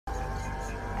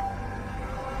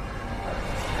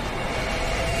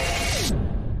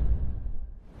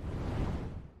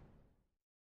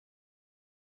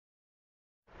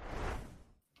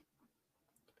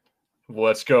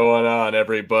What's going on,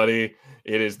 everybody?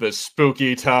 It is the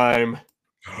spooky time.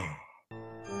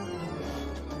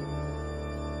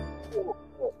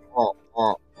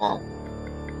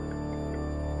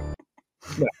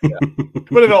 Yeah.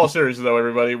 But in all seriousness, though,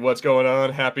 everybody, what's going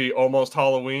on? Happy almost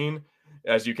Halloween.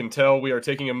 As you can tell, we are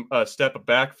taking a step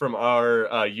back from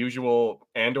our usual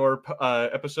Andor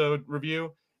episode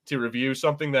review to review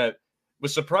something that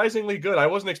was surprisingly good. I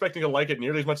wasn't expecting to like it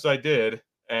nearly as much as I did,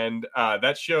 and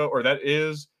that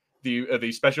is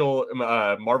the special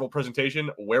Marvel presentation,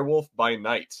 Werewolf by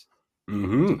Night.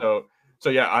 Mm-hmm. So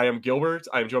yeah, I am Gilbert.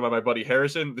 I am joined by my buddy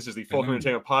Harrison. This is the Folk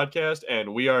Entertainment Podcast,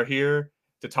 and we are here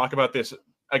to talk about this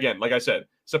again. Like I said,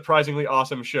 surprisingly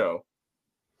awesome show.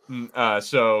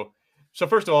 So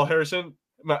first of all, Harrison,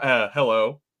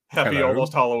 hello, happy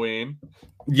almost Halloween.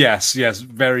 Yes,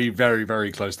 very, very,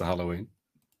 very close to Halloween.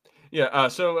 Yeah.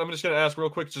 So I'm just gonna ask real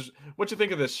quick, just what you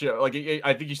think of this show? Like,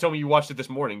 I think you told me you watched it this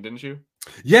morning, didn't you?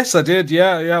 Yes, I did.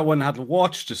 Yeah. I went and had to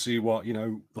watch to see what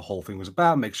the whole thing was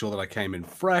about. Make sure that I came in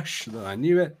fresh, that I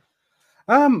knew it.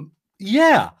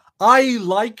 Yeah, I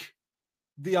like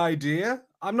the idea.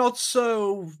 I'm not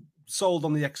so sold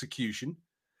on the execution.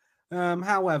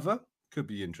 However, could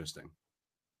be interesting.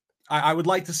 I would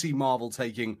like to see Marvel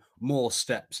taking more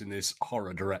steps in this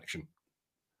horror direction.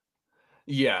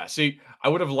 Yeah. See, I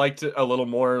would have liked it a little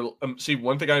more. See,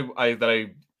 one thing about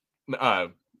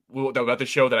the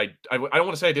show that I don't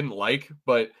want to say I didn't like,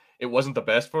 but it wasn't the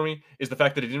best for me, is the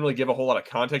fact that it didn't really give a whole lot of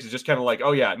context. It's just kind of like,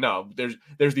 oh yeah, no, there's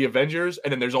the Avengers,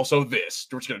 and then there's also this.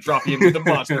 We're just gonna drop you in with the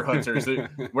Monster Hunters.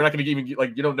 We're not gonna even you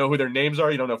don't know who their names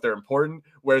are, you don't know if they're important,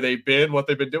 where they've been, what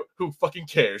they've been doing. Who fucking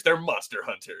cares? They're Monster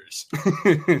Hunters.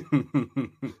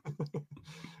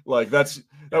 Like that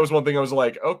was one thing I was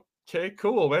like, okay,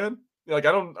 cool, man. Like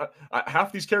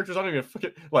half these characters I don't even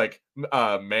fucking like.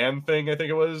 Man Thing, I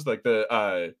think it was like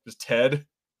just Ted.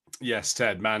 Yes,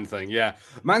 Ted, Man Thing. Yeah,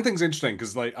 Man Thing's interesting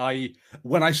because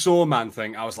when I saw Man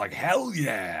Thing, I was like, hell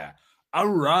yeah, all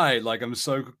right. Like I'm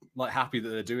so happy that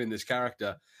they're doing this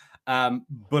character.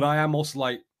 But I am also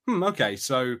like, okay,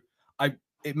 so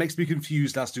it makes me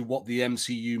confused as to what the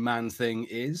MCU Man Thing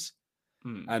is.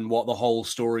 And what the whole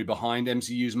story behind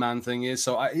MCU's Man Thing is.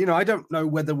 So I don't know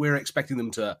whether we're expecting them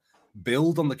to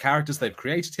build on the characters they've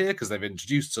created here, because they've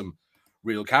introduced some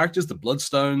real characters, the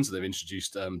Bloodstones. They've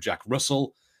introduced Jack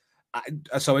Russell.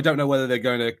 So I don't know whether they're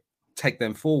going to take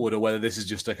them forward or whether this is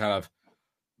just a kind of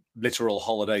literal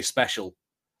holiday special.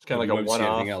 It's kind of like a one-off.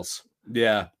 Anything else?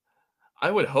 Yeah.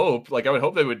 I would hope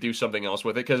they would do something else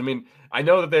with it, because I mean, I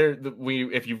know that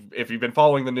if you've been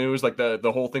following the news, like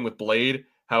the whole thing with Blade,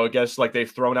 how I guess like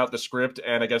they've thrown out the script,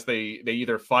 and I guess they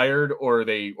either fired or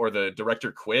the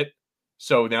director quit,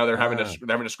 so now they're having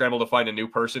to scramble to find a new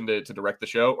person to direct the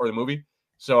show or the movie.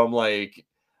 So I'm like,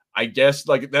 I guess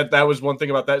like that was one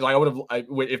thing about that. Like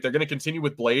if they're going to continue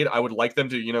with Blade, I would like them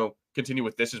to continue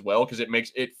with this as well, because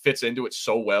it fits into it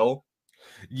so well.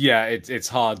 Yeah, it's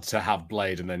hard to have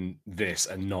Blade and then this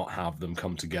and not have them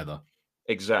come together.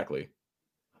 Exactly.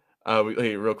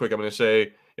 Hey, real quick, I'm going to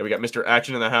say, we got Mr.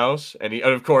 Action in the house, and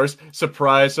of course,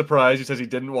 surprise, he says he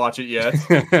didn't watch it yet.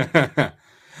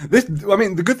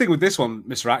 The good thing with this one,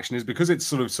 Mr. Action, is because it's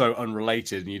sort of so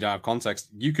unrelated and you don't have context,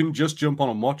 you can just jump on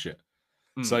and watch it.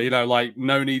 So,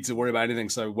 no need to worry about anything.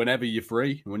 So whenever you're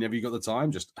free, whenever you got the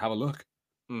time, just have a look.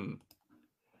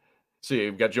 See,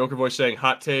 we've got Joker Voice saying,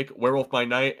 hot take, Werewolf by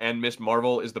Night and Miss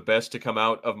Marvel is the best to come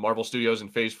out of Marvel Studios in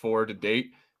Phase 4 to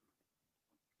date.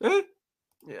 I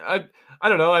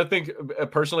don't know. I think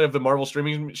personally, of the Marvel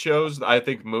streaming shows, I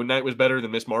think Moon Knight was better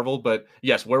than Miss Marvel. But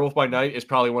yes, Werewolf by Night is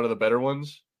probably one of the better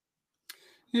ones.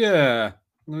 Yeah.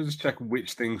 Let me just check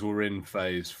which things were in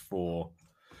Phase 4.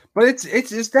 But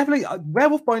it's definitely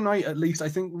Werewolf by Night, at least, I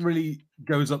think really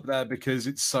goes up there because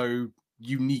it's so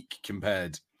unique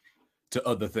compared to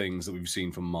other things that we've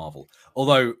seen from Marvel.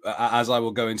 Although, as I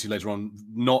will go into later on,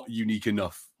 not unique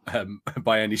enough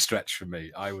by any stretch for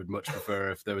me. I would much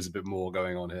prefer if there was a bit more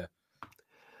going on here.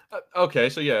 Okay,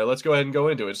 so yeah, let's go ahead and go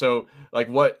into it. So, like,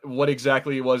 what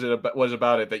exactly was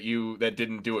about it that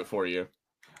didn't do it for you?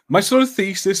 My sort of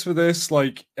thesis for this,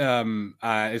 it sort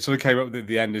of came up at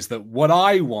the end, is that what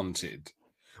I wanted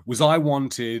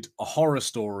a horror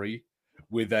story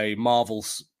with a Marvel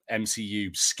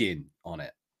MCU skin on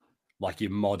it, like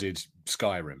your modded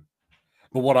Skyrim.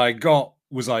 But what I got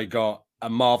a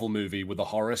Marvel movie with a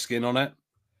horror skin on it,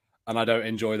 and I don't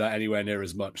enjoy that anywhere near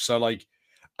as much. So, like,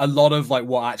 a lot of like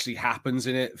what actually happens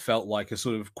in it felt like a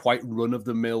sort of quite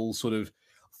run-of-the-mill sort of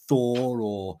Thor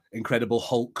or Incredible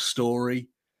Hulk story.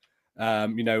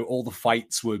 All the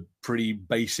fights were pretty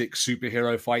basic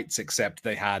superhero fights, except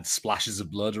they had splashes of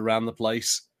blood around the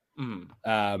place.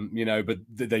 Mhm. You know, but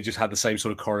they just had the same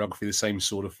sort of choreography, the same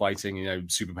sort of fighting, you know,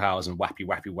 superpowers and wappy,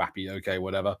 wappy, wappy. Okay,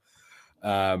 whatever.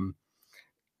 Um,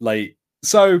 like,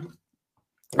 so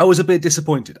I was a bit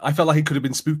disappointed. I felt like it could have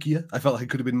been spookier. I felt like it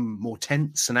could have been more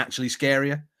tense and actually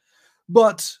scarier.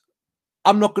 But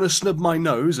I'm not going to snub my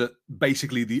nose at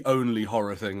basically the only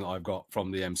horror thing that I've got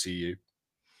from the MCU.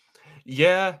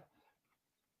 Yeah.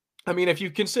 I mean, if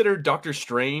you consider Doctor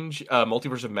Strange,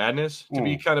 Multiverse of Madness to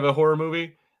be Mm. kind of a horror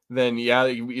movie, then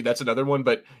yeah, that's another one.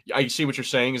 But I see what you're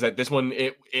saying is that this one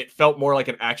it felt more like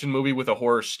an action movie with a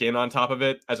horror skin on top of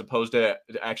it, as opposed to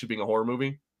actually being a horror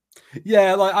movie.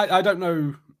 Yeah, like I don't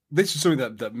know. This is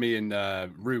something that me and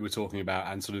Rue were talking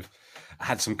about and sort of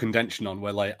had some contention on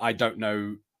where like I don't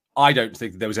know. I don't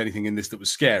think that there was anything in this that was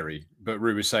scary, but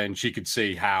Rue was saying she could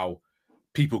see how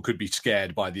people could be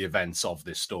scared by the events of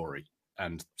this story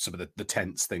and some of the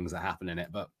tense things that happen in it.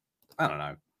 But I don't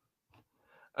know.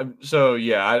 So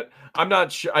yeah, I'm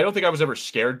not sure. I don't think I was ever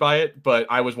scared by it, but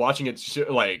I was watching it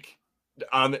like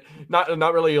on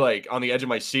not really like on the edge of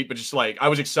my seat, but just like I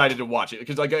was excited to watch it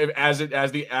because like as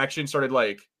the action started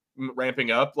like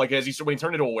ramping up, like when he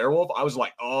turned into a werewolf, I was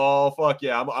like, oh fuck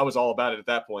yeah, I was all about it at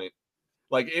that point.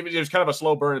 Like it was kind of a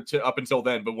slow burn up until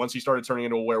then, but once he started turning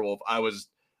into a werewolf, I was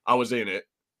in it.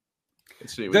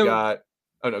 Let's see, we There, got.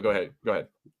 Oh no, go ahead, go ahead.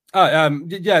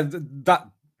 yeah, that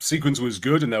sequence was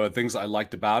good, and there were things that I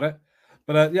liked about it.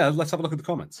 But yeah, let's have a look at the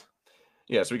comments.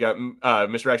 Yeah, so we got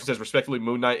Mr. Action says respectfully,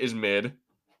 Moon Knight is mid.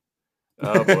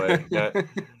 Oh boy,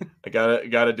 I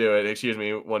gotta do it. Excuse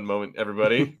me, one moment,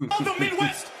 everybody. Of the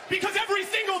Midwest, because every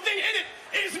single thing in it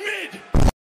is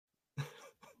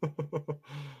mid.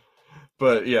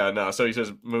 But yeah, no. So he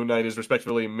says Moon Knight is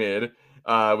respectfully mid.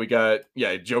 We got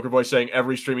Joker Boy saying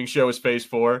every streaming show is Phase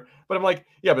 4, but I'm like,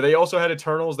 yeah, but they also had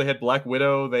Eternals, they had Black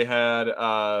Widow, they had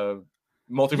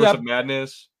Multiverse of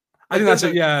Madness. I think that's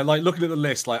it. Yeah, like looking at the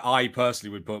list, like I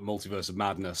personally would put Multiverse of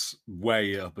Madness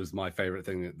way up as my favorite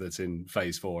thing that's in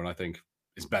Phase 4, and I think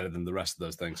it's better than the rest of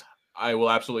those things. I will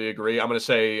absolutely agree. I'm going to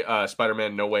say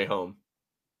Spider-Man: No Way Home.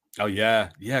 Oh yeah,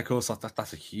 of course.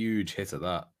 That's a huge hit at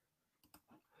that.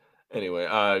 Anyway,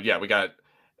 we got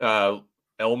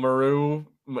Elmaru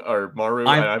or Maru.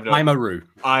 I'm a Rue.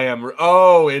 I am.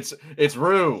 Oh, it's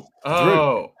Rue.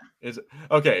 Oh, is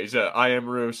okay. So I am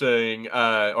Rue saying,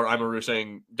 or I'm a Rue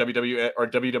saying WW or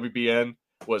WWBN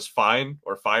was fine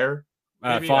or fire.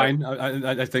 Fine.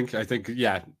 I think.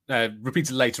 Yeah. Repeats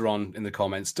it later on in the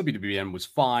comments. WWN was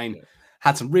fine. Yeah.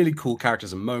 Had some really cool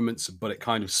characters and moments, but it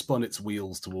kind of spun its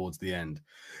wheels towards the end.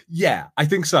 Yeah, I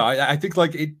think so. I think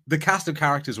like the cast of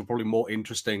characters were probably more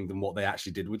interesting than what they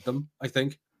actually did with them. I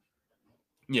think.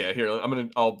 Yeah, here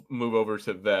I'll move over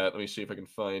to that. Let me see if I can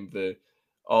find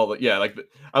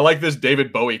I like this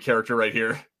David Bowie character right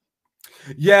here.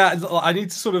 Yeah, I need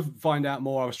to sort of find out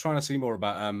more. I was trying to see more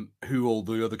about who all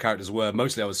the other characters were.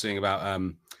 Mostly, I was seeing about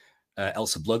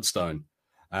Elsa Bloodstone.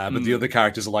 But the other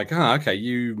characters are like, okay,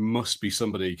 you must be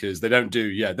somebody because they don't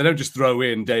just throw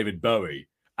in David Bowie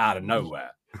out of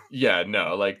nowhere. Yeah,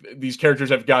 no, like these characters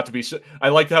have got to be. I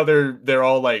like how they're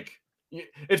all like.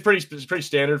 It's pretty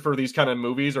standard for these kind of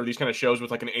movies or these kind of shows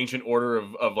with like an ancient order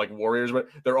of like warriors, but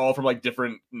they're all from like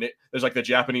different. There's like the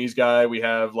Japanese guy. We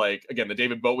have like again the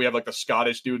David Bowie. We have like the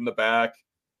Scottish dude in the back.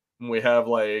 And we have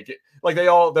like they're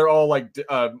all like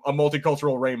a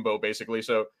multicultural rainbow basically.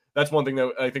 So. That's one thing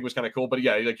that I think was kind of cool. But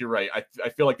yeah, like you're right. I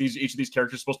feel like each of these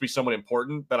characters is supposed to be someone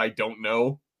important that I don't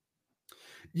know.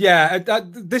 Yeah,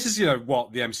 this is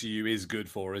what the MCU is good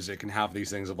for, is it can have these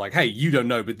things of like, hey, you don't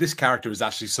know, but this character is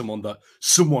actually someone that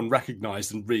someone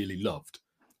recognized and really loved.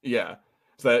 Yeah,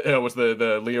 so that was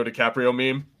the Leo DiCaprio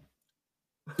meme.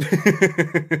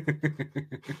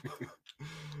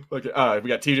 Look, we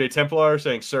got TJ Templar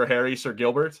saying Sir Harry, Sir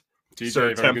Gilbert, TJ,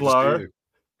 Sir Templar.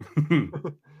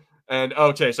 And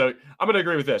okay, so I'm going to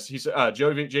agree with this.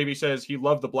 JB says he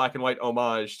loved the black and white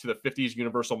homage to the 50s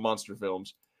Universal monster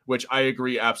films, which I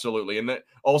agree absolutely. And that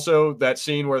also that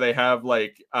scene where they have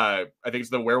like I think it's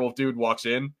the werewolf dude walks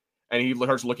in and he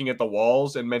starts looking at the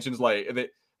walls and mentions like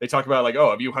they talk about like,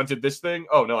 oh, have you hunted this thing?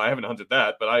 Oh no, I haven't hunted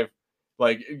that, but I've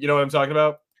like, you know what I'm talking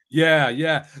about?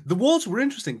 Yeah. The walls were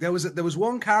interesting. There was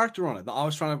one character on it that I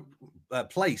was trying to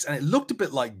place, and it looked a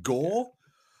bit like Gore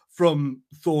from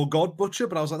Thor God Butcher,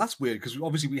 but I was like, that's weird because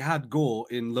obviously we had Gore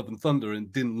in Love and Thunder and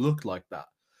it didn't look like that.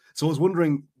 So I was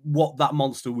wondering what that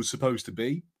monster was supposed to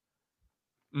be.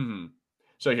 Mm-hmm.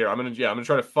 So here, I'm gonna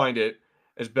try to find it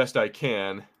as best I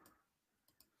can.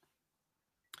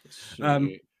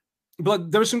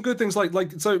 But there were some good things like the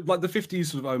 50s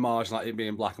sort of homage, like it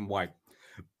being black and white.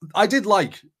 I did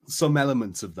like some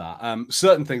elements of that.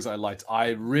 Certain things I liked. I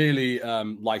really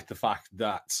liked the fact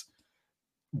that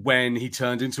when he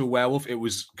turned into a werewolf, it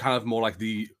was kind of more like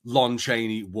the Lon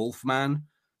Chaney Wolfman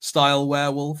style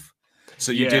werewolf.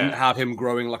 So you didn't Yeah. have him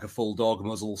growing like a full dog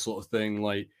muzzle sort of thing.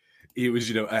 Like he was,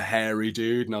 a hairy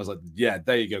dude. And I was like, yeah,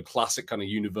 there you go. Classic kind of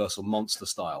Universal monster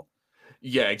style.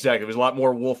 Yeah, exactly. It was a lot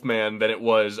more Wolfman than it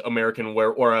was American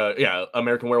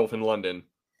American Werewolf in London.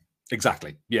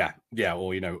 Exactly. Yeah. Yeah.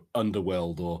 Or,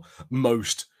 Underworld or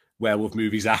most werewolf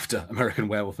movies after American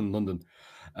Werewolf in London.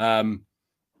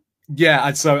 Yeah.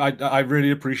 And so I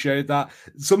really appreciated that.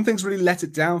 Some things really let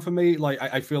it down for me. Like,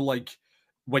 I feel like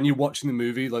when you're watching the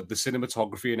movie, like the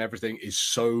cinematography and everything is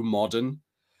so modern.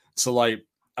 So, like,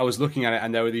 I was looking at it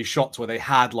and there were these shots where they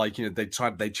had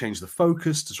they changed the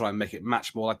focus to try and make it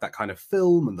match more like that kind of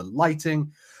film and the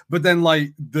lighting. But then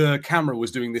like the camera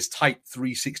was doing this tight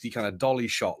 360 kind of dolly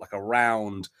shot like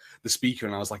around the speaker.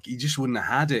 And I was like, you just wouldn't have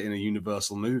had it in a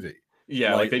Universal movie.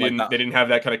 Yeah, like they didn't have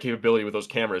that kind of capability with those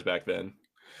cameras back then.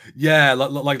 Yeah,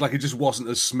 like it just wasn't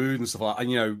as smooth and stuff like that.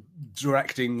 And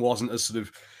directing wasn't as sort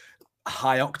of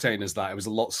high octane as that. It was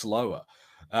a lot slower.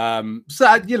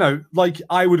 So like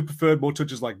I would have preferred more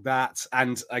touches like that.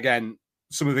 And again,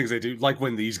 some of the things they do, like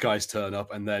when these guys turn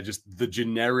up and they're just the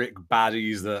generic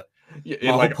baddies that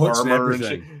in like armor and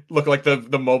shit. Look like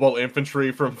the mobile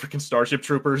infantry from freaking Starship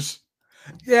Troopers.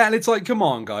 Yeah, and it's like, come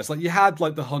on, guys. Like you had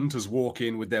like the hunters walk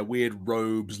in with their weird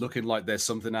robes, looking like there's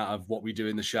something out of What We Do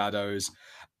in the Shadows.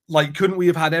 Like, couldn't we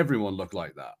have had everyone look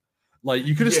like that? Like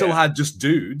you could have still had just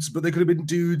dudes, but they could have been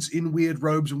dudes in weird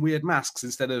robes and weird masks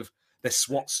instead of their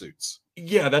SWAT suits.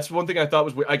 Yeah, that's one thing I thought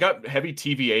was weird. I got heavy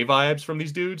TVA vibes from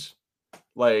these dudes.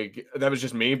 Like that was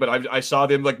just me, but I saw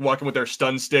them like walking with their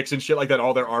stun sticks and shit like that,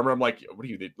 all their armor. I'm like, what are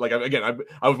you? Like again,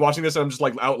 I was watching this and I'm just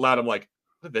like out loud. I'm like,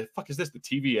 what the fuck is this? The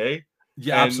TVA?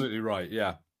 Yeah, and absolutely right.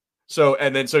 Yeah. So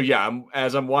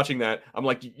as I'm watching that, I'm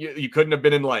like, you couldn't have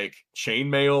been in like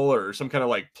chainmail or some kind of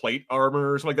like plate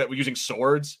armor or something like that. We're using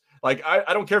swords. Like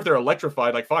I don't care if they're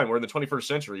electrified. Like fine, we're in the 21st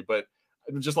century, but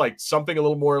just like something a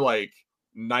little more like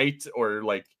knight or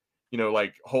like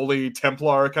like holy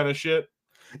Templar kind of shit.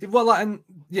 Well, and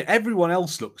everyone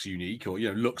else looks unique or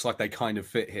looks like they kind of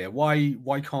fit here. Why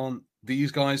can't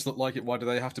these guys look like it? Why do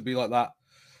they have to be like that?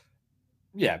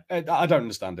 Yeah, I don't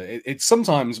understand it. It's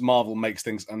sometimes Marvel makes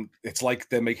things and it's like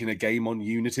they're making a game on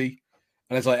Unity,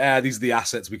 and it's like, these are the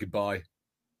assets we could buy.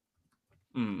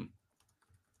 Hang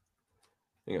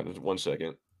on, just 1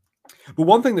 second. But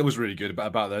one thing that was really good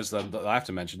about those that I have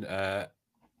to mention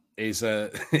is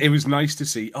it was nice to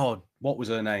see. Oh, what was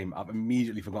her name? I've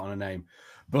immediately forgotten her name,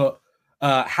 but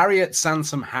Harriet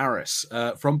Sansom Harris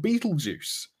from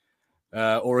Beetlejuice,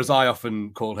 or as I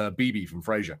often call her, BB from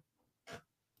Frasier.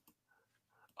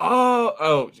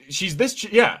 Oh, she's this.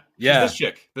 Yeah. She's this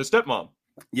chick, the stepmom.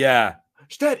 Yeah,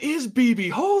 that is BB.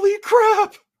 Holy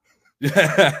crap!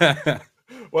 Yeah.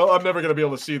 Well, I'm never gonna be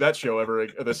able to see that show ever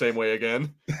the same way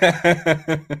again.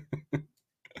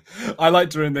 I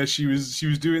liked her in there. She was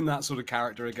doing that sort of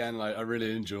character again. And I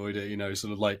really enjoyed it.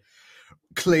 Sort of like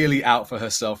clearly out for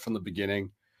herself from the beginning.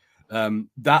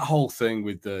 That whole thing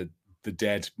with the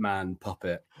dead man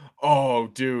puppet. Oh,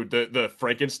 dude, the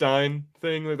Frankenstein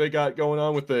thing that they got going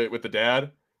on with the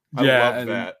dad. I love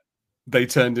that. They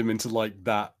turned him into like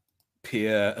that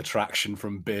peer attraction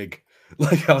from Big.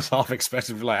 Like I was half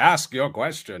expecting to ask your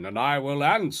question and I will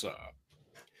answer.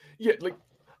 Yeah, like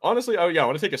honestly, I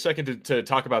want to take a second to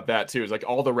talk about that too. Is like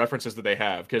all the references that they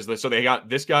have so they got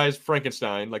this guy's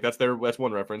Frankenstein, like that's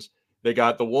one reference. They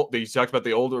got the wolf. They talked about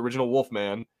the old original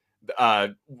Wolfman.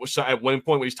 So at one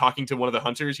point when he's talking to one of the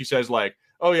hunters, he says like,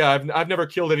 "Oh yeah, I've never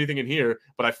killed anything in here,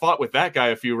 but I fought with that guy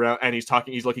a few rounds." And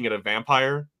he's looking at a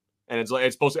vampire, and it's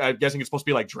supposed to, I'm guessing it's supposed to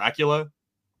be like Dracula.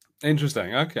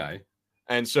 Interesting. Okay.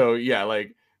 And so yeah,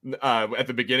 like at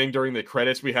the beginning during the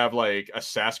credits, we have like a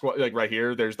Sasquatch. Like right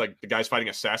here, there's like the guys fighting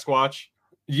a Sasquatch.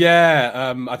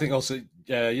 Yeah. I think also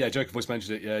Joker Voice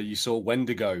mentioned it. Yeah, you saw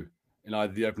Wendigo in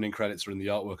either the opening credits or in the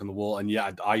artwork on the wall. And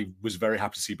yeah, I was very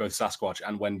happy to see both Sasquatch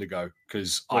and Wendigo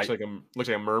because looks like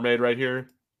a mermaid right here.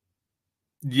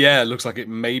 Yeah, it looks like it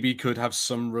maybe could have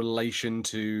some relation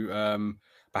to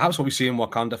perhaps what we see in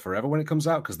Wakanda Forever when it comes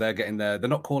out, because they're getting there. They're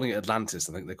not calling it Atlantis.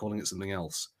 I think they're calling it something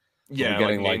else. Yeah,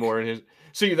 like Namor and his.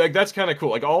 See, like that's kind of cool.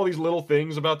 Like all these little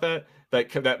things about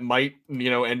that might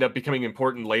end up becoming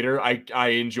important later. I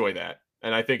enjoy that,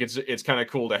 and I think it's kind of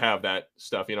cool to have that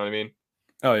stuff. You know what I mean?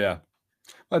 Oh yeah.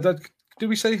 Did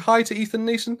we say hi to Ethan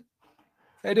Neeson?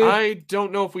 Hey, dude. I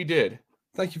don't know if we did.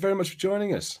 Thank you very much for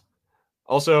joining us.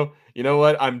 Also, you know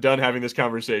what? I'm done having this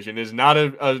conversation. It's not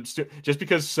just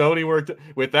because Sony worked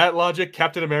with that logic.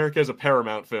 Captain America is a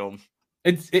Paramount film.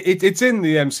 It's in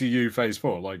the MCU Phase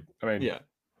 4. Like, I mean,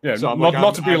 yeah. So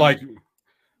not to be like.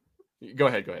 Go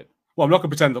ahead. Well, I'm not going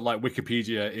to pretend that like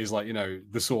Wikipedia is like,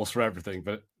 the source for everything,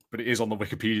 but it is on the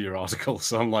Wikipedia article.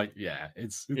 So I'm like, yeah,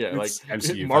 it's Like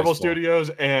MCU Marvel phase 4. Studios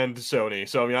and Sony.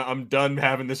 So I mean, I'm done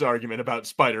having this argument about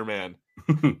Spider-Man.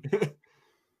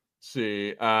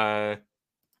 See,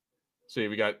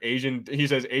 we got Asian. He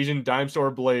says Asian dime store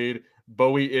Blade,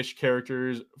 Bowie-ish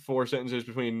characters. 4 sentences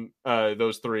between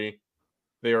those 3.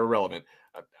 They are irrelevant.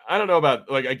 I don't know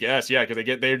about like. I guess yeah, because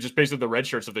they're just basically the red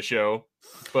shirts of the show.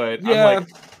 But I'm Yeah, like,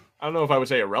 I don't know if I would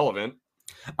say irrelevant.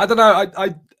 I don't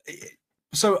know.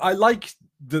 So I like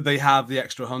that they have the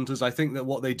extra hunters. I think that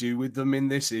what they do with them in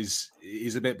this is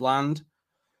a bit bland.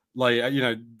 Like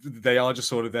they are just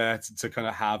sort of there to kind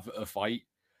of have a fight.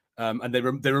 And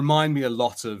they remind me a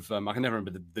lot of I can never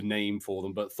remember the name for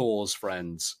them, but Thor's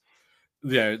friends.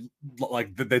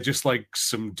 Like they're just like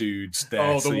some dudes there.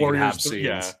 Oh, the so Warriors. you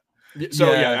can have scenes.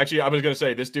 So yeah, actually, I was gonna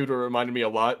say this dude reminded me a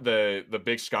lot. The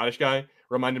big Scottish guy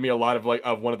reminded me a lot of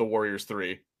of one of the Warriors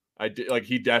 3.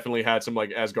 He definitely had some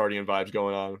like Asgardian vibes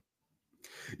going on.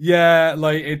 Yeah,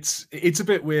 like it's a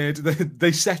bit weird.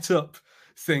 They set up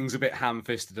things a bit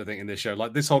ham-fisted, I think, in this show.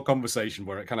 Like this whole conversation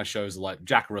where it kind of shows like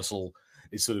Jack Russell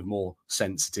is sort of more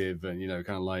sensitive and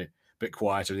kind of like a bit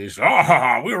quieter. And he's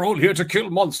we're all here to kill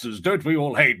monsters, don't we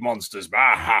all hate monsters?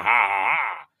 Yeah,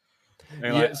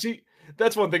 like, see,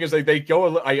 that's one thing is like they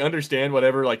go. I understand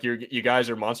whatever. Like you guys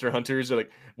are monster hunters. Or,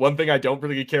 like one thing I don't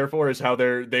really care for is how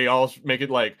they all make it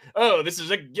like, oh, this is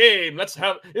a game.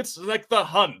 It's like the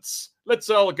hunts. Let's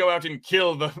all go out and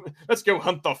kill let's go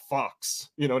hunt the fox.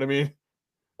 You know what I mean?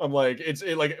 I'm like,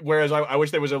 whereas I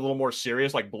wish there was a little more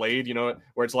serious, like Blade,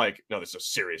 where it's like, no, this is a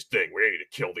serious thing. We need to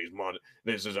kill these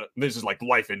this is like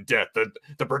life and death,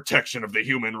 the protection of the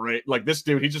human race. Like this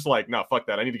dude, he's just like, no, fuck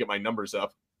that. I need to get my numbers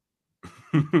up.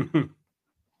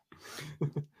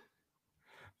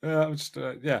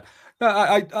 Yeah.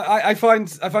 I find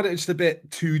it just a bit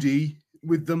 2D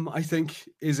with them. I think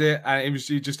it was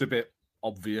just a bit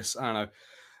obvious. I don't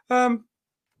know.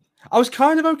 I was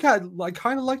kind of okay. Like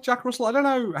kind of like Jack Russell. I don't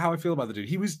know how I feel about the dude.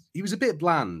 He was a bit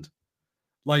bland.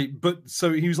 But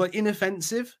so he was like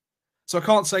inoffensive. So I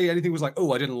can't say anything was like,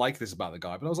 oh, I didn't like this about the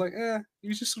guy. But I was like, he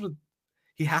was just sort of.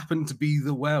 He happened to be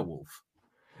the werewolf.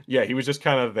 Yeah, he was just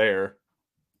kind of there.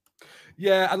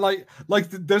 Yeah, and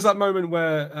there's that moment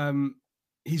where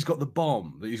he's got the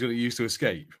bomb that he's going to use to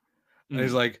escape, and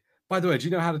he's like, "By the way, do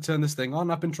you know how to turn this thing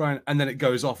on? I've been trying." And then it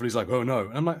goes off, and he's like, "Oh no!"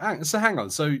 And I'm like, hang on,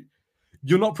 so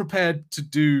you're not prepared to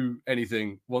do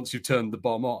anything once you've turned the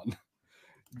bomb on.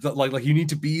 That like you need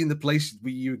to be in the place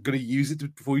where you're going to use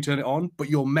it before you turn it on, but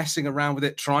you're messing around with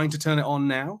it, trying to turn it on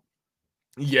now.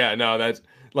 Yeah, no, that's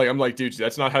like I'm like, dude,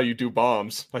 that's not how you do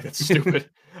bombs. Like that's stupid.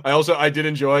 I did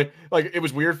enjoy like it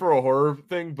was weird for a horror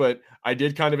thing, but I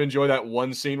did kind of enjoy that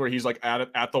one scene where he's like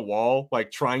at the wall,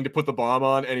 like trying to put the bomb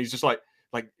on, and he's just like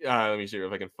let me see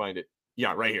if I can find it.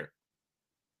 Yeah, right here.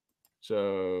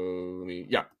 So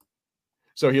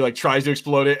So he like tries to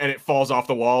explode it and it falls off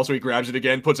the wall. So he grabs it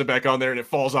again, puts it back on there, and it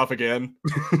falls off again.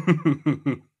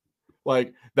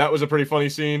 Like that was a pretty funny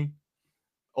scene.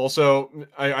 Also,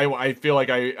 I feel like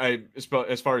I as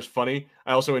far as funny,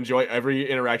 I also enjoy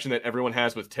every interaction that everyone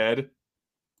has with Ted.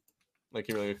 Like,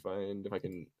 can really find if I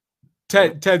can.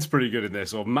 Ted's pretty good in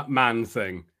this, or Man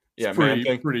Thing. Yeah,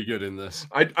 pretty good in this.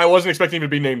 I wasn't expecting him to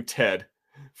be named Ted.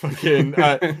 Fucking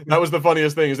that was the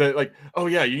funniest thing is that like, oh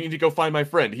yeah, you need to go find my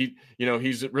friend.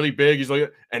 He's really big. He's like,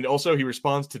 and also he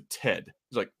responds to Ted.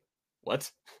 He's like,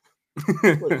 what?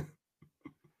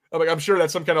 I'm sure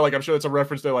that's some kind of like I'm sure that's a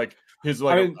reference to like his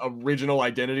original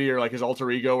identity or like his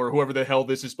alter ego or whoever the hell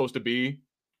this is supposed to be.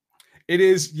 It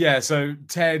is, yeah. So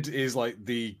Ted is like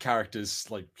the character's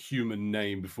like human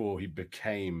name before he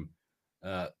became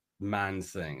Man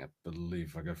Thing, I believe.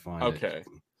 If I can find it. Okay.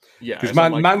 Yeah. Because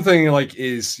Man Thing like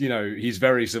is, he's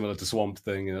very similar to Swamp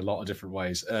Thing in a lot of different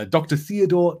ways. Dr.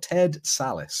 Theodore Ted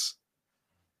Sallis.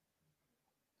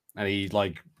 And he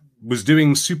like was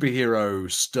doing superhero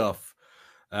stuff.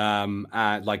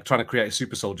 And like trying to create a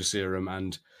super soldier serum,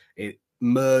 and it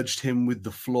merged him with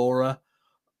the flora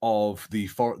of the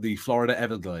Florida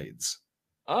Everglades.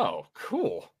 Oh,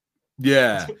 cool!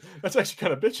 Yeah, that's actually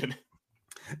kind of bitching.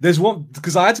 There's one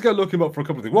because I had to go look him up for a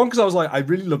couple of things. One because I was like, I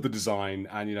really love the design,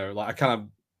 and like I kind of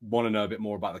want to know a bit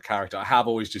more about the character. I have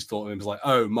always just thought of him as like,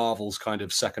 oh, Marvel's kind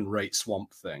of second-rate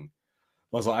Swamp Thing.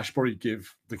 I was like, I should probably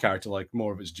give the character like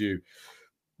more of its due.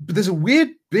 But there's a weird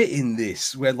bit in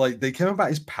this where like they care about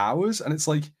his powers, and it's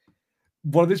like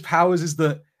one of his powers is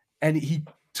that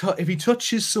if he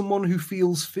touches someone who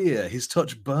feels fear, his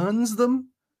touch burns them.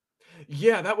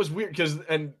 Yeah, that was weird because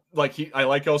and like I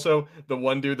like also the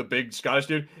one dude, the big Scottish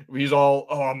dude. He's all,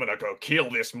 oh, I'm gonna go kill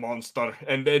this monster,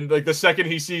 and then like the second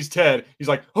he sees Ted, he's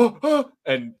like, oh,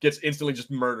 and gets instantly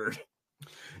just murdered.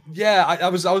 Yeah, I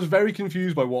was very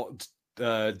confused by what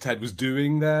Ted was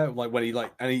doing there. Like when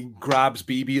he grabs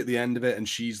BB at the end of it, and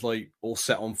she's like all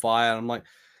set on fire. And I'm like,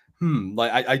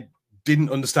 like I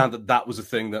didn't understand that was a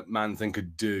thing that Man-Thing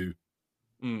could do.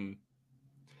 Mm.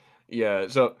 Yeah.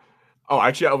 So, oh,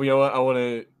 actually, you know what? I want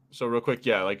to. So real quick,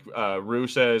 yeah. Like Rue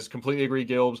says, completely agree,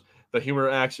 Gilbs. The humor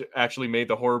actually made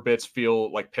the horror bits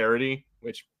feel like parody,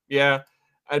 which yeah.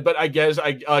 But I guess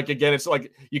I like again, it's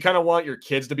like you kind of want your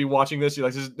kids to be watching this. You're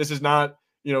like, this is not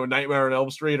Nightmare on Elm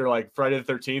Street or like Friday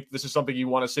the 13th. This is something you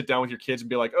want to sit down with your kids and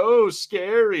be like, oh,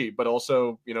 scary, but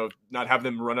also not have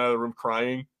them run out of the room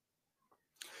crying.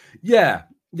 Yeah,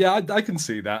 I can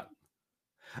see that.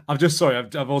 I'm just sorry.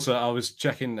 I've also I was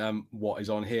checking what is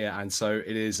on here, and so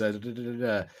it is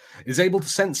is able to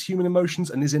sense human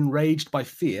emotions and is enraged by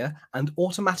fear and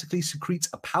automatically secretes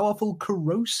a powerful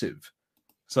corrosive.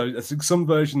 So I think some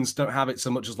versions don't have it so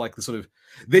much as like the sort of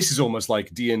this is almost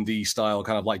like D&D style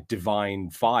kind of like divine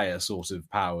fire sort of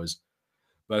powers,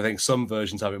 but I think some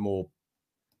versions have it more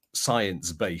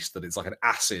science based that it's like an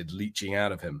acid leaching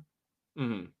out of him.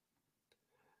 Mm-hmm.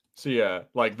 So yeah,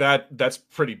 like that's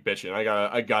pretty bitchin'.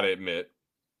 I gotta admit.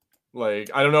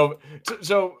 Like I don't know.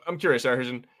 So I'm curious,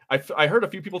 Harrison. I heard a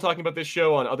few people talking about this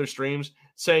show on other streams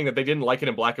saying that they didn't like it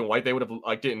in black and white. They would have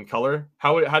liked it in color.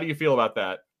 How do you feel about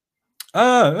that?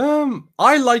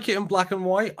 I like it in black and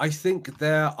white. I think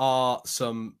there are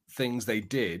some things they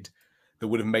did that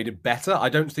would have made it better. I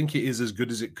don't think it is as good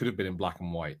as it could have been in black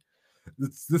and white.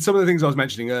 Some of the things I was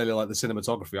mentioning earlier, like the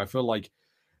cinematography, I feel like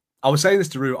I was saying this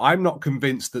to Rue. I'm not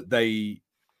convinced that they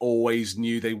always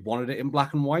knew they wanted it in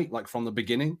black and white, like from the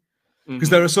beginning. Because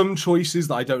there are some choices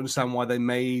that I don't understand why they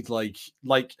made, like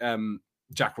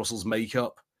Jack Russell's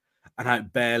makeup and how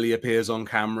it barely appears on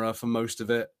camera for most of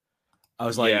it. I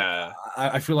was like, yeah.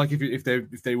 I feel like if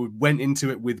they went into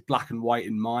it with black and white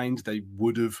in mind, they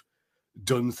would have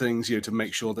done things, to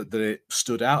make sure that it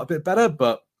stood out a bit better.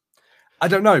 But I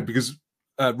don't know, because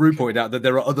Rue pointed out that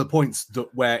there are other points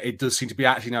where it does seem to be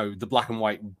actually, no, the black and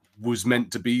white was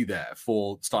meant to be there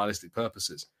for stylistic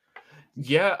purposes.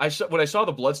 Yeah, when I saw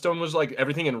the Bloodstone was like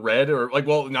everything in red, or like,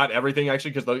 well, not everything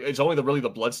actually, because it's only really the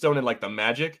Bloodstone and like the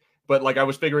magic. But like I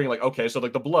was figuring like, okay, so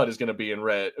like the blood is going to be in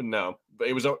red. No, but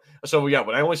it was so yeah.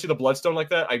 When I only see the Bloodstone like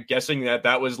that, I'm guessing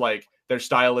that was like their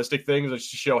stylistic things to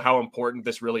show how important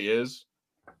this really is.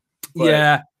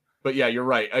 But yeah, you're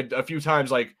right. A few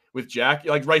times, like with Jack,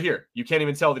 like right here, you can't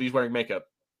even tell that he's wearing makeup.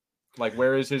 Like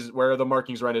where are the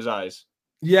markings around his eyes?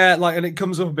 Yeah, like, and it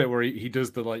comes up a bit where he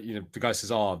does the, like, the guy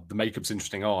says, oh, the makeup's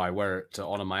interesting. Oh, I wear it to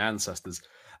honor my ancestors.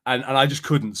 And I just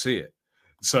couldn't see it.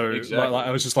 So exactly. like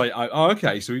I was just like, oh,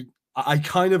 okay. So I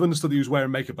kind of understood he was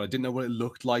wearing makeup, but I didn't know what it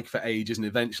looked like for ages. And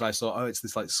eventually I saw, oh, it's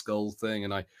this like skull thing.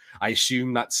 And I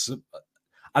assume that's,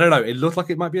 I don't know. It looked like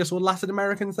it might be a sort of Latin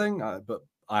American thing, but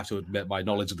I have to admit my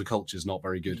knowledge of the culture is not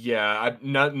very good. Yeah,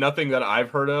 nothing that I've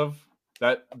heard of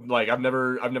that, like I've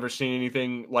never seen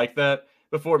anything like that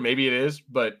before. Maybe it is,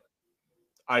 but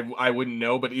I wouldn't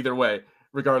know. But either way,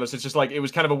 regardless, it's just like it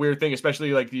was kind of a weird thing,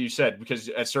 especially like you said, because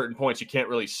at certain points you can't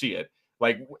really see it.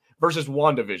 Like versus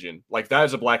WandaVision, like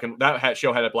that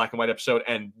show had a black and white episode,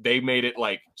 and they made it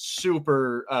like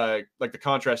super like the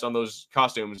contrast on those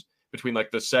costumes between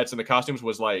like the sets and the costumes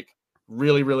was like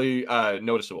really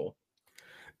noticeable.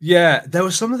 Yeah, there were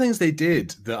some things they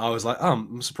did that I was like,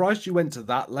 I'm surprised you went to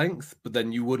that length, but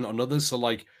then you wouldn't on others. So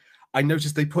like I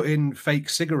noticed they put in fake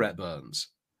cigarette burns.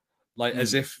 Like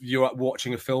as if you're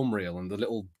watching a film reel and the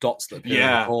little dots that appear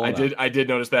in the corner. I did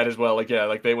notice that as well. Like, yeah,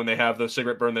 like when they have the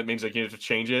cigarette burn, that means like you have to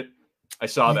change it. I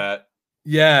saw that.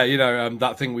 Yeah,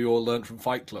 that thing we all learned from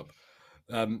Fight Club.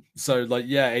 So like,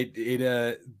 yeah,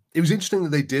 it was interesting that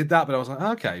they did that, but I was like,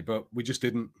 okay, but we just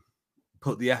didn't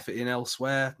put the effort in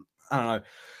elsewhere. I don't know.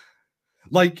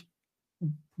 Like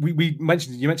you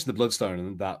mentioned the Bloodstone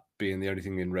and that being the only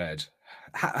thing in red.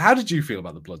 How did you feel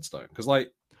about the Bloodstone? Because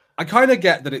like, I kind of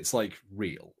get that it's like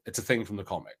real. It's a thing from the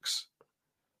comics.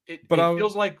 It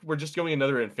feels like we're just going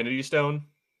another Infinity Stone.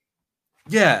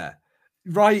 Yeah,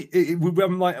 right.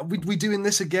 I'm like, we doing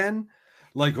this again?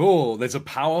 Like, oh, there's a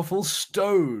powerful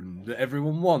stone that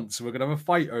everyone wants. So we're gonna have a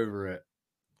fight over it.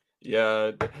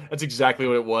 Yeah, that's exactly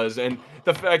what it was. And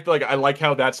the fact, like, I like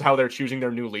how that's how they're choosing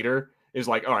their new leader is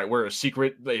like, all right, we're a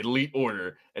secret elite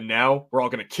order, and now we're all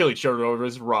gonna kill each other over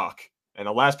this rock, and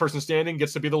the last person standing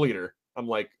gets to be the leader. I'm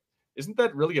like, isn't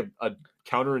that really a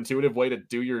counterintuitive way to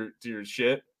do your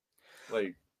shit?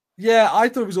 Like, yeah, I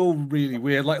thought it was all really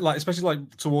weird. Like especially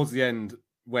like towards the end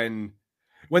when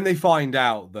when they find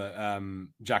out that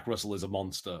Jack Russell is a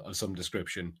monster of some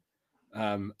description,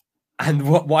 and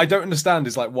what I don't understand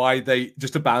is like why they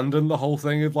just abandon the whole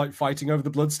thing of like fighting over the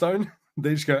Bloodstone.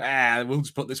 They just go, we'll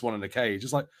just put this one in a cage.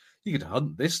 It's like, you could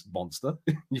hunt this monster.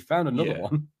 You found another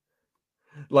one.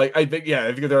 Like, I think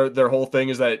their whole thing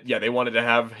is that, they wanted to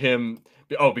have him,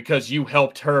 because you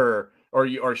helped her,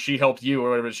 or she helped you,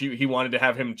 or whatever. He wanted to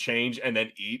have him change and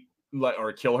then eat,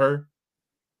 or kill her.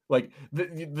 Like,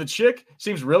 the chick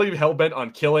seems really hell-bent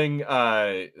on killing,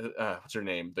 what's her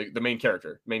name? The main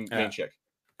character, main chick.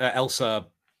 Elsa.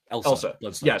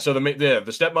 Yeah, so the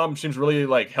stepmom seems really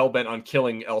like hell-bent on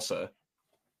killing Elsa.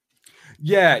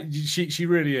 Yeah, she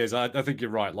really is. I think you're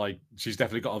right. Like, she's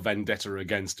definitely got a vendetta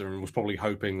against her and was probably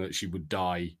hoping that she would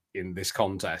die in this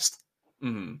contest.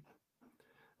 Mm-hmm.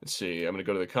 Let's see. I'm going to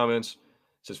go to the comments.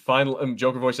 It says,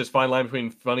 Joker Voice says, fine line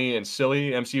between funny and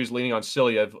silly. MCU's leaning on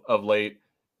silly of late.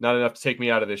 Not enough to take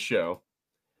me out of this show.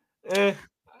 Do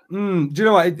you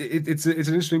know what? It's an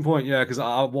interesting point, yeah, because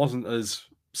I wasn't as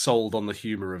sold on the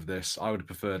humor of this. I would have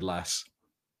preferred less.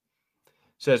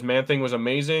 Says, Man-Thing was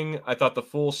amazing. I thought a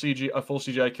full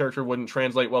CGI character wouldn't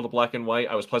translate well to black and white.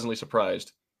 I was pleasantly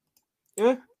surprised.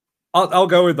 Yeah, I'll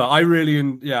go with that. I really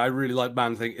like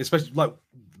Man-Thing, especially like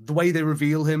the way they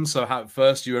reveal him. So at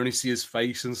first you only see his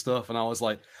face and stuff, and I was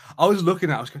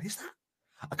looking at, I was going, is that?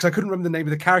 Because I couldn't remember the name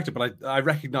of the character, but I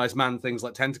recognized Man-Things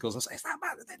like tentacles. I was like, is that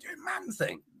Man? They're doing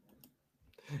Man-Thing.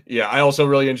 Yeah, I also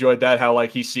really enjoyed that, how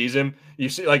like he sees him, you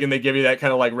see, like, and they give you that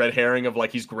kind of like red herring of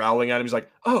like he's growling at him. He's like,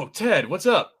 "Oh, Ted, what's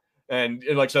up?" And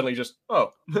like suddenly just,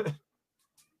 "Oh,"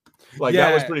 like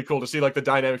that was pretty cool to see like the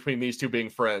dynamic between these two being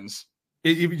friends.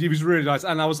 It was really nice,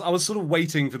 and I was sort of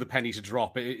waiting for the penny to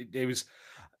drop. It was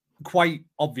quite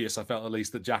obvious, I felt at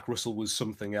least, that Jack Russell was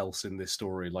something else in this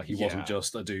story. Like he wasn't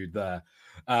just a dude there,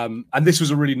 and this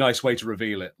was a really nice way to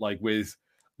reveal it, like with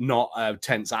not a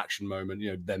tense action moment,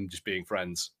 them just being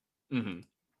friends. Mm-hmm.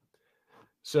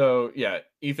 So yeah,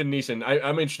 Ethan Neeson.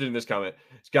 I'm interested in this comment,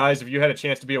 guys. If you had a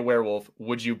chance to be a werewolf,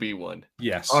 would you be one?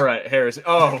 Yes. All right, Harrison.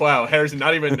 Oh wow, Harrison.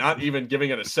 Not even giving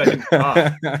it a second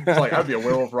thought. It's like, I'd be a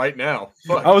werewolf right now.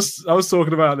 Fuck. I was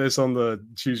talking about this on the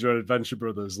Choose Your Own Adventure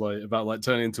Brothers, like about like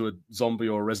turning into a zombie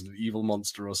or a Resident Evil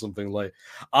monster or something. Like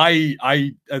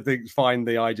I think find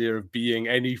the idea of being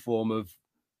any form of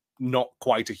not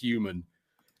quite a human,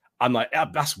 I'm like,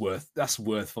 that's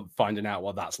worth finding out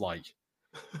what that's like.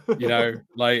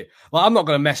 Like I'm not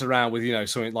going to mess around with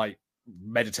something like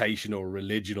meditation or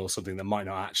religion or something that might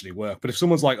not actually work. But if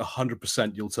someone's like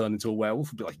 100% you'll turn into a werewolf,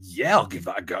 I'd be like, yeah, I'll give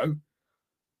that a go.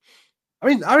 I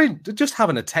mean, just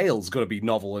having a tail's got to be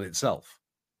novel in itself.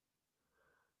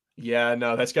 Yeah,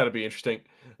 no, that's got to be interesting.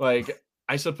 Like,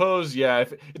 I suppose, yeah,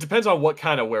 it depends on what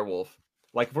kind of werewolf.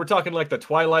 Like, if we're talking like the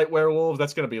Twilight werewolves,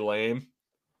 that's going to be lame.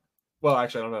 Well,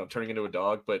 actually, I don't know, turning into a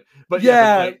dog, but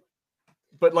yeah.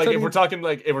 But like, if we're talking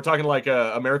like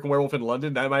American Werewolf in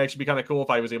London, that might actually be kind of cool if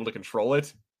I was able to control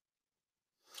it.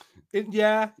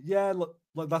 Yeah,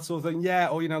 like that sort of thing. Yeah,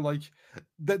 or like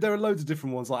there are loads of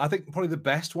different ones. Like I think probably the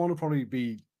best one would probably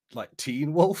be like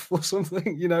Teen Wolf or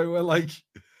something. Where like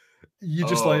you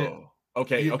just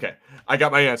okay. I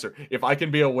got my answer. If I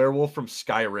can be a werewolf from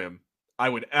Skyrim, I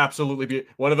would absolutely be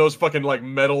one of those fucking like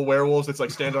metal werewolves that's like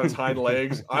stand on its hind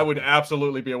legs. I would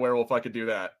absolutely be a werewolf if I could do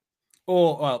that.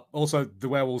 Or well, also the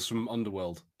werewolves from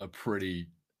Underworld are pretty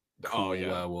cool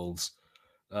werewolves.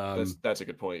 That's a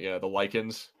good point. Yeah, the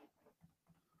Lycans.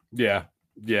 Yeah.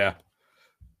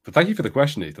 But thank you for the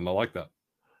question, Ethan. I like that.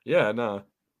 Yeah, no.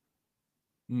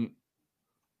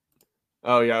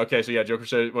 Oh yeah, okay. So yeah, Joker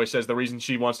says the reason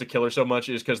she wants to kill her so much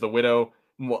is because the widow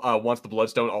wants the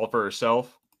Bloodstone all for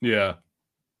herself. Yeah.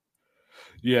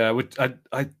 Which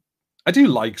I do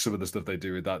like some of the stuff they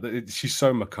do with that. She's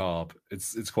so macabre.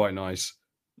 It's quite nice.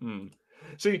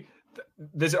 See,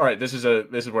 this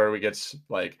is where we get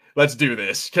like, let's do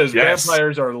this because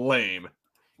vampires are lame.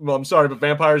 Well, I'm sorry, but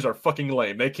vampires are fucking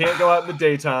lame. They can't go out in the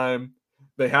daytime.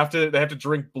 They have to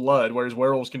drink blood, whereas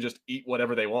werewolves can just eat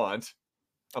whatever they want.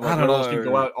 Werewolves can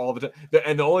go out all the time.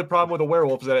 And the only problem with a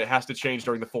werewolf is that it has to change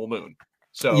during the full moon.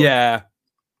 So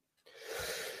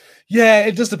yeah,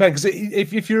 it does depend because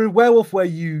if you're a werewolf where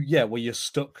you're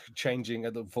stuck changing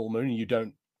at the full moon and you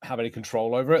don't have any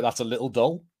control over it, that's a little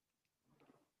dull.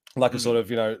 Like a sort of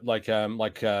like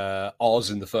Oz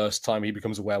in the first time he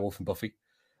becomes a werewolf in Buffy.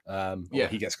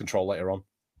 He gets control later on.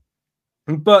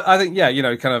 But I think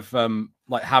kind of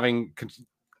like having.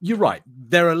 You're right.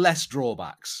 There are less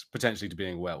drawbacks potentially to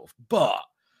being a werewolf, but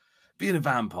being a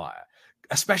vampire,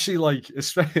 especially I think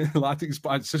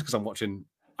it's just because I'm watching.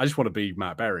 I just want to be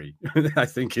Matt Berry, I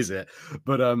think is it.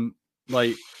 But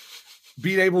like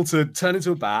being able to turn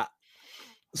into a bat,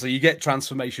 So you get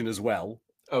transformation as well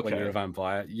when you're a Okay.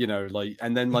 vampire, you know, like,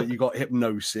 and then like you got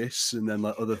hypnosis and then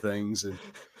like other things, and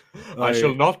I shall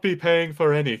like not be paying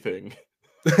for anything.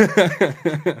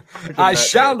 I That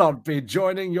shall not be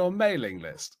joining your mailing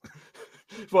list.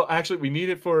 Well, actually, we need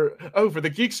it for for the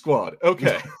Geek Squad.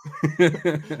 Okay.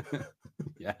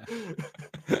 Yeah.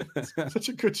 Such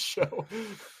a good show.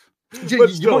 you, But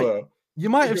you still, might though, you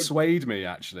might have good- swayed me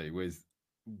actually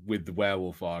with the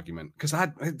werewolf argument, because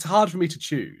it's hard for me to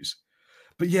choose.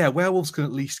 But yeah, werewolves can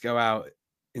at least go out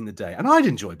in the day, and I'd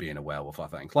enjoy being a werewolf. I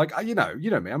think, like, you know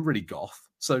me, I'm really goth,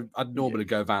 so I'd yeah, normally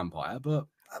go vampire, but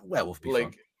werewolf be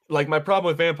fun. like my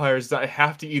problem with vampires is that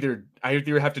I either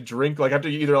have to drink, like I have to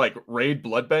either like raid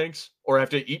blood banks or I have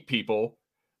to eat people,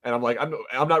 and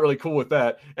I'm not really cool with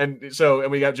that. And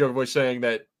we got Joker Voice saying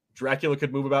that Dracula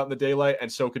could move about in the daylight,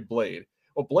 and so could Blade.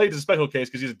 Well, Blade is a special case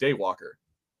because he's a daywalker.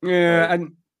 Yeah,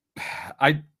 and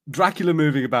I Dracula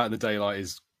moving about in the daylight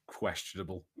is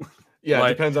questionable. Yeah,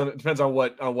 Like, it depends on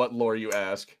what lore you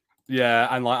ask. yeah,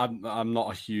 and like I'm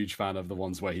not a huge fan of the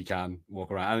ones where he can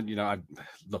walk around. And you know,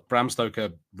 look, Bram Stoker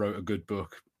wrote a good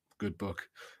book. Good book.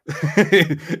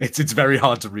 It's very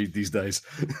hard to read these days.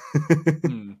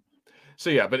 Hmm. So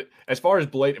yeah, but as far as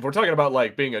Blade, if we're talking about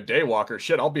like being a daywalker,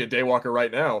 shit, I'll be a daywalker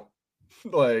right now.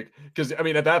 Like, because I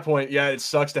mean, at that point, yeah, it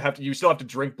sucks to have to. You still have to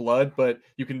drink blood, but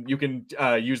you can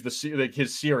use like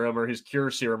his serum or his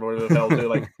cure serum or whatever the hell to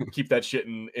like keep that shit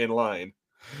in line.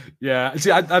 Yeah,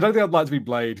 see, I don't think I'd like to be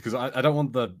Blade because I don't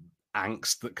want the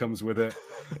angst that comes with it.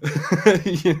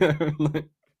 You know,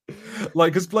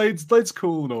 like because Blade's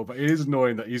cool and all, but it is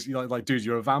annoying that he's like, dude,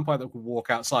 you're a vampire that can walk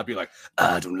outside, be like,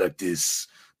 I don't like this.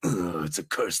 It's a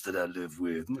curse that I live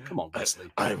with. Like, come on,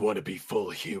 Wesley. I want to be full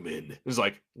human. It's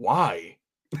like, why?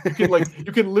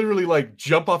 You can literally like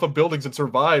jump off of buildings and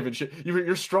survive and shit.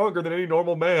 You're stronger than any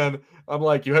normal man. I'm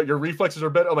like, your reflexes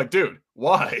are better. I'm like, dude,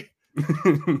 why?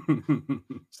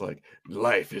 It's like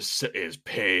life is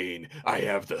pain. I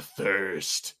have the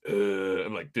thirst.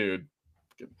 I'm like, dude,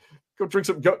 go drink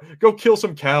go kill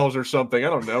some cows or something. I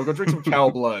don't know. Go drink some cow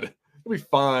blood. You'll be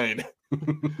fine.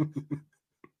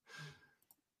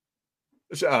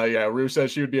 Yeah, Rue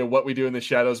says she would be a What We Do in the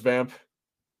Shadows vamp.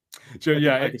 So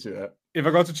yeah, I can see that. if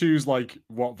I got to choose like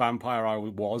what vampire I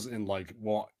was in like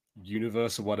what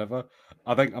universe or whatever,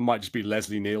 I think I might just be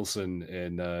Leslie Nielsen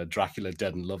in Dracula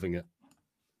Dead and Loving It.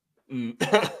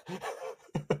 Mm.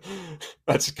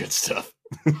 That's good stuff.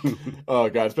 Oh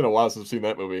god, it's been a while since I've seen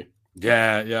that movie.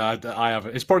 Yeah, I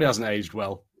haven't. It probably hasn't aged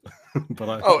well.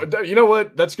 But you know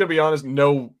what? That's gonna be honest.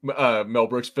 No Mel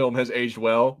Brooks film has aged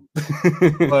well,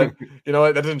 but you know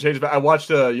what? That doesn't change. But I watched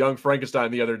Young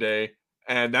Frankenstein the other day,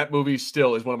 and that movie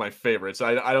still is one of my favorites.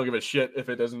 I don't give a shit if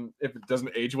it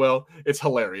doesn't age well. It's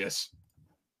hilarious.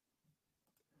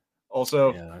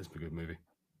 Also, yeah, that's a good movie.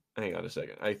 hang on a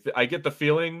second. I get the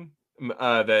feeling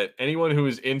that anyone who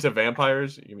is into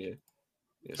vampires, give me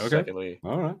a second. Let me.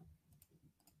 All right.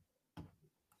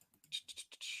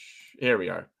 Here we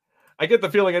are. I get the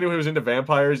feeling anyone who's into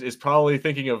vampires is probably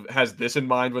has this in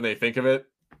mind when they think of it.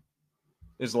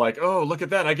 Is like, oh, look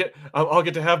at that! I'll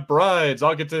get to have brides.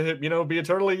 I'll get to be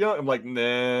eternally young. I'm like,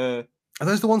 nah. Are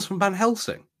those the ones from Van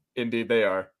Helsing? Indeed, they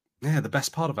are. Yeah, the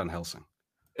best part of Van Helsing.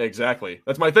 Exactly.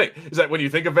 That's my thing. Is that when you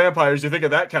think of vampires, you think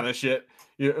of that kind of shit.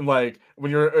 Like if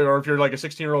you're like a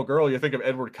 16-year-old girl, you think of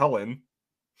Edward Cullen.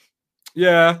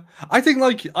 Yeah, I think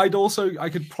like I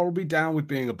could probably be down with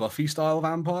being a Buffy style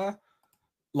vampire,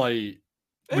 like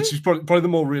which is probably the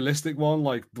more realistic one,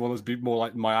 like the one that's be more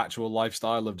like my actual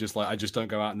lifestyle of just like I just don't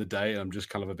go out in the day and I'm just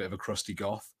kind of a bit of a crusty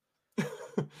goth.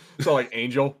 So like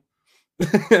Angel.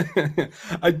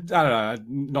 I don't know,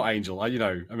 not Angel. I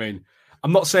mean,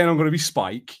 I'm not saying I'm going to be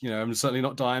Spike. I'm certainly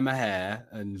not dyeing my hair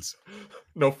and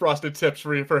no frosted tips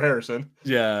for Harrison.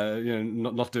 Yeah,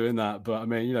 not doing that. But I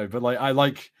mean, but like I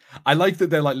like that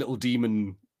they're like little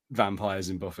demon vampires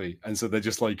in Buffy, and so they're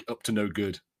just like up to no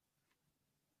good.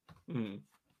 Hmm.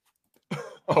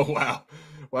 Oh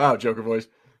wow! Joker Voice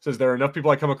says there are enough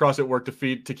people I come across at work to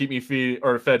keep me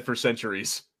fed for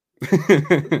centuries.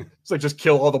 It's like just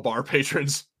kill all the bar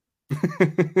patrons.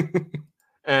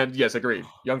 And yes, agreed.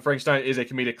 Young Frankenstein is a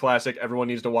comedic classic. Everyone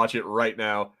needs to watch it right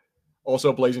now.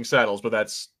 Also, Blazing Saddles, but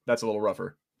that's a little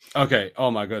rougher. Okay.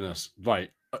 Oh my goodness. Right.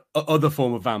 Other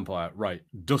form of vampire. Right.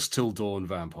 Dusk Till Dawn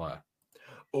vampire.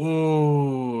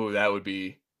 Oh, that would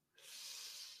be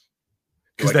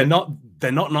because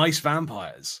they're not nice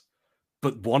vampires,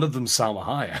 but one of them's Salma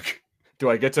Hayek. Do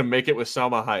I get to make it with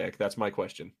Salma Hayek? That's my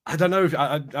question. I don't know if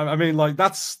I mean like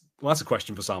that's Well, that's a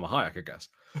question for Salma Hayek, I guess.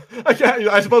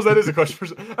 I suppose that is a question.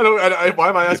 Why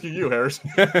am I asking you, Harris?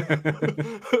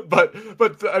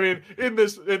 but I mean, in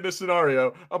this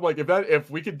scenario, I'm like, if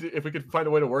we could find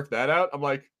a way to work that out, I'm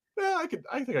like, yeah, I think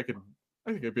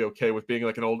I'd be okay with being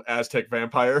like an old Aztec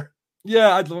vampire.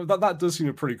 Yeah, that does seem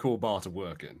a pretty cool bar to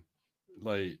work in.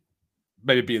 Like,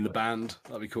 maybe be in the band.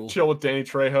 That'd be cool. Chill with Danny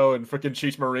Trejo and freaking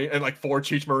Cheech Marine and like 4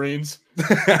 Cheech Marines.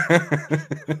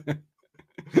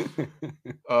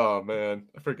 Oh man,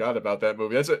 I forgot about that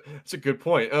movie. That's a good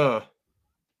point.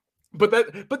 But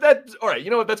that all right. You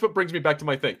know what? That's what brings me back to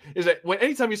my thing. Is that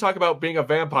anytime you talk about being a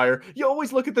vampire, you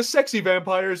always look at the sexy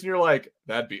vampires and you're like,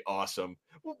 that'd be awesome.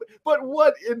 But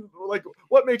what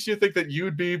makes you think that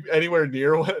you'd be anywhere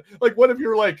near what if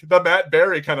you're like the Matt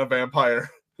Berry kind of vampire?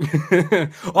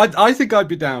 I think I'd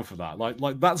be down for that.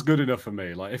 Like that's good enough for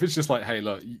me. Like if it's just like, hey,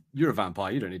 look, you're a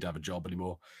vampire, you don't need to have a job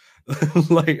anymore.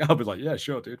 Like I'll be like, yeah,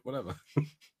 sure, dude, whatever.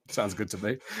 Sounds good to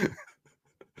me.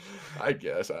 I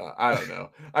guess I don't know.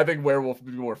 I think werewolf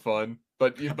would be more fun,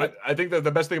 but I think that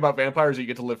the best thing about vampires is you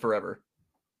get to live forever.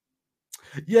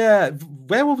 Yeah,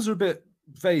 werewolves are a bit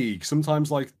vague.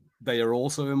 Sometimes like they are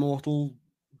also immortal,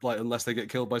 like unless they get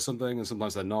killed by something, and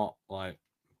sometimes they're not. Like,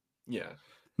 yeah.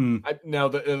 Now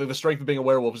the strength of being a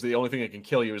werewolf is the only thing that can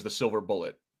kill you is the silver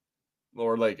bullet,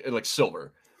 or like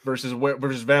silver versus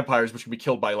vampires, which can be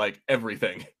killed by like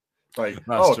everything, like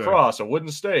a cross, a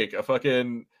wooden stake,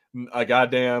 a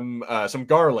goddamn some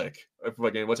garlic,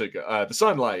 fucking the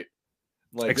sunlight.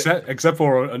 Like except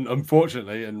for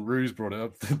unfortunately, and Ruse brought it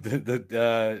up,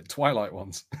 the Twilight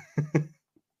ones.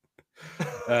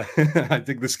 I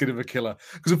think the skin of a killer,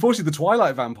 because unfortunately the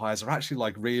Twilight vampires are actually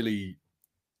like really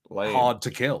hard to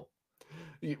kill.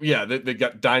 Yeah, they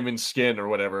got diamond skin or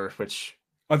whatever, which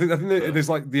I think there's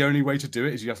like the only way to do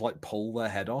it is you have to like pull their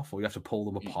head off, or you have to pull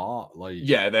them apart. Like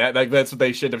that's what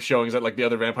they should have shown, is that like the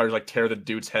other vampires like tear the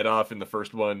dude's head off in the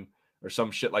first one or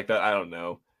some shit like that. I don't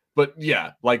know. But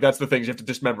yeah, like that's the things, you have to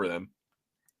dismember them.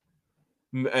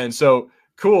 And so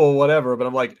cool, whatever. But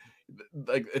I'm like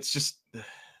it's just,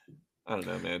 I don't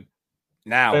know, man.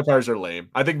 Now vampires are lame.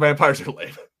 I think vampires are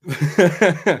lame.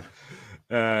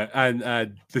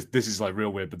 This is like real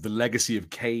weird, but the Legacy of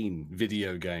Kain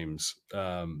video games,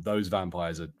 those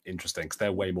vampires are interesting because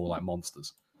they're way more like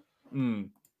monsters.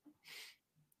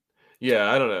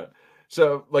 Yeah, I don't know.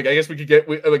 So, like, I guess we could get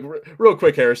real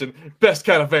quick, Harrison. Best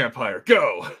kind of vampire,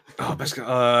 go. Oh, best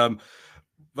kind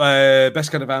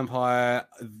of vampire.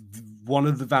 One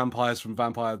of the vampires from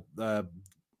Vampire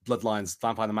Bloodlines,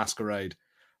 Vampire the Masquerade.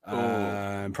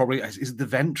 Probably is it the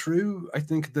Ventru? I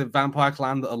think the vampire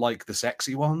clan that are like the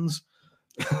sexy ones.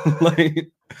 Like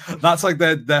that's like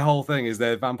their whole thing is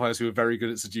they're vampires who are very good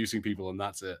at seducing people, and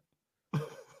that's it.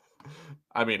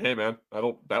 I mean, hey man,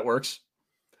 that works.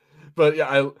 But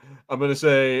yeah, I'm gonna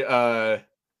say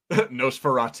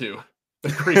Nosferatu,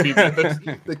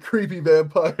 the creepy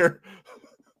vampire,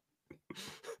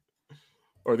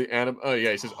 or the anime. Oh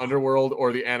yeah, he says Underworld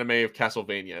or the anime of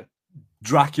Castlevania.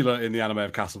 Dracula in the anime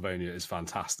of Castlevania is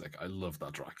fantastic. I love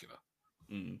that Dracula.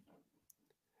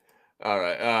 All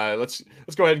right, let's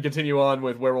go ahead and continue on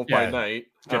with Werewolf by Night.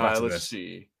 Let's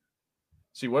see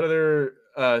what other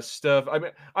stuff.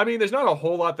 I mean, there's not a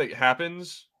whole lot that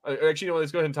happens. Actually,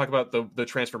 let's go ahead and talk about the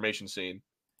transformation scene.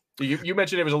 You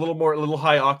mentioned it was a little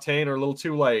high octane, or a little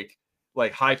too like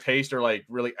high paced, or like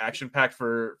really action packed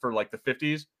for like the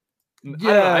 50s.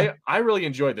 Yeah, I really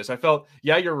enjoyed this. I felt,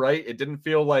 yeah, you're right. It didn't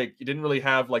feel like, it didn't really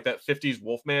have like that 50s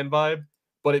Wolfman vibe,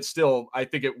 but it still, I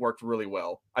think it worked really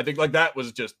well. I think like that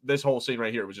was just, this whole scene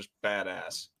right here was just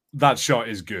badass. That shot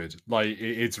is good. Like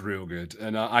it's real good.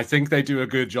 And I think they do a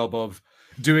good job of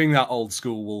doing that old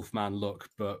school Wolfman look,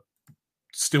 but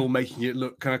still making it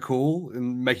look kind of cool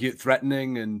and making it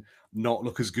threatening and not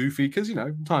look as goofy, because, you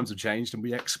know, times have changed and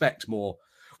we expect more.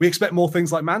 We expect more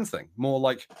things like Man-Thing, more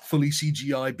like fully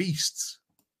CGI beasts.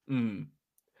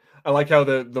 I like how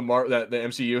the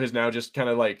MCU has now just kind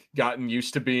of like gotten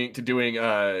used to doing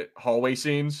hallway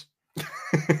scenes.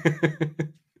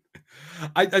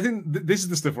 I think this is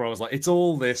the stuff where I was like, it's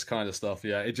all this kind of stuff.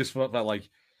 Yeah, it just felt like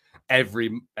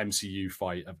every MCU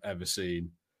fight I've ever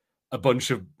seen, a bunch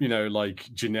of, you know,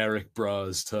 like generic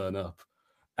bras turn up,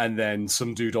 and then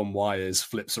some dude on wires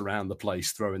flips around the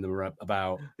place, throwing them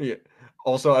about. Yeah.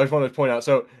 Also, I just wanted to point out,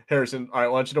 so Harrison, I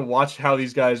want you to watch how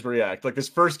these guys react. Like this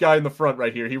first guy in the front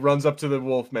right here, he runs up to the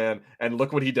Wolfman, and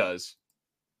look what he does.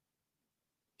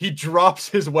 He drops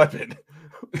his weapon.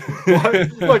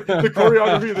 Like the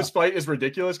choreography of this fight is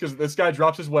ridiculous, because this guy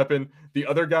drops his weapon. The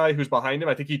other guy who's behind him,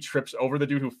 I think he trips over the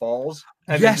dude who falls.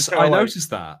 And yes, I noticed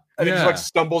that. And he just like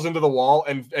stumbles into the wall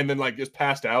and then like is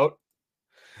passed out.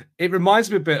 It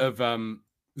reminds me a bit of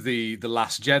the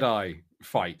Last Jedi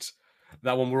fight.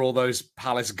 That one where all those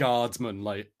palace guardsmen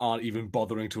like aren't even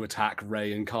bothering to attack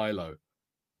Rey and Kylo.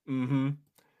 Mm-hmm.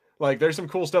 Like, there's some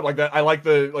cool stuff like that. I like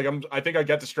I think I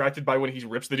got distracted by when he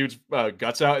rips the dude's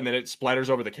guts out and then it splatters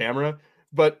over the camera.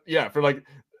 But yeah, for like,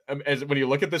 as when you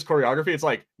look at this choreography, it's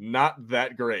like not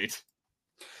that great.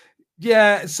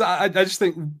 Yeah, so I just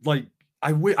think like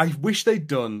I wish they'd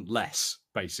done less.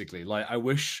 Basically, like I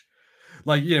wish,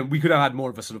 like we could have had more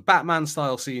of a sort of Batman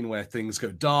style scene where things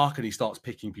go dark and he starts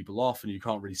picking people off and you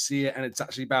can't really see it, and it's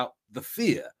actually about the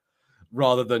fear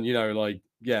rather than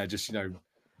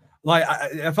like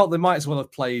I felt they might as well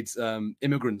have played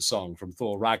Immigrant Song from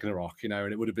Thor Ragnarok, and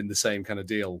it would have been the same kind of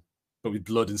deal, but with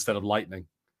blood instead of lightning.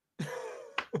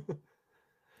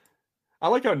 I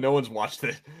like how no one's watched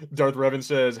it. Darth Revan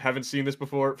says, haven't seen this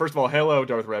before. First of all, hello,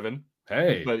 Darth Revan.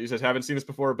 Hey. But he says, haven't seen this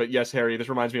before, but yes, Harry, this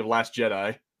reminds me of Last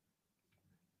Jedi.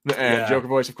 And Yeah. Joker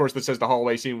voice, of course, that says the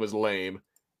hallway scene was lame.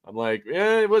 I'm like,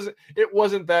 it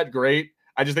wasn't that great.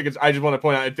 I just want to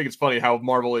point out, I think it's funny how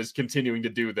Marvel is continuing to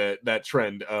do that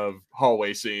trend of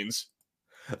hallway scenes.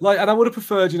 Like, and I would have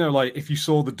preferred, like if you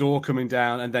saw the door coming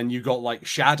down and then you got like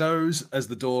shadows as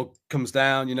the door comes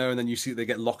down, and then you see they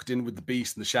get locked in with the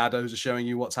beast and the shadows are showing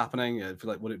you what's happening. I feel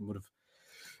like what it would have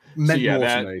meant more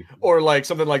to me. Or like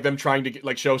something like them trying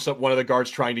to show one of the guards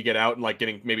trying to get out and like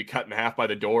getting maybe cut in half by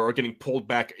the door or getting pulled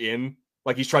back in.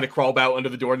 Like he's trying to crawl out under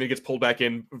the door and then he gets pulled back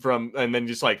in and then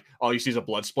just like all you see is a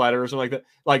blood splatter or something like that.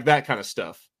 Like that kind of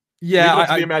stuff. Yeah.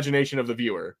 The imagination of the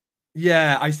viewer.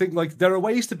 Yeah, I think like there are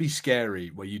ways to be scary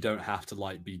where you don't have to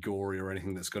like be gory or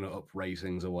anything that's going to up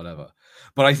ratings or whatever.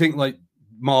 But I think like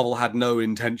Marvel had no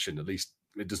intention, at least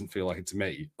it doesn't feel like it to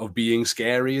me, of being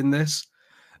scary in this.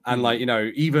 And like,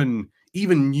 even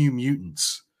New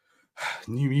Mutants,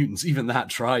 even that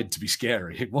tried to be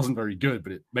scary. It wasn't very good,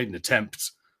 but it made an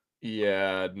attempt.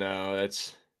 Yeah, no,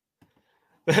 that's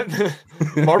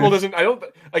Marvel doesn't.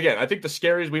 I think the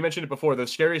scariest, we mentioned it before, the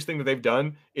scariest thing that they've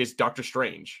done is Doctor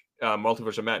Strange,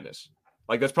 Multiverse of Madness.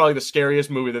 Like that's probably the scariest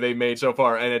movie that they've made so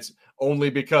far, and it's only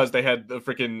because they had the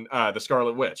freaking the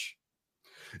Scarlet Witch.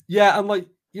 Yeah, and like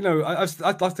I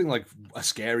think like a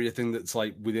scarier thing that's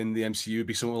like within the MCU would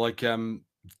be something like the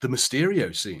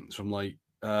Mysterio scenes from like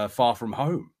Far From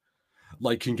Home,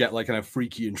 like can get like kind of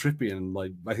freaky and trippy, and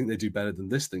like I think they do better than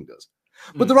this thing does.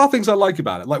 But there are things I like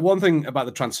about it. Like one thing about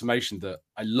the transformation that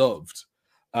I loved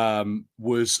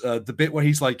was the bit where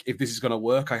he's like, if this is going to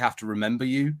work, I have to remember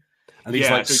you. And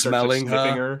he's like smelling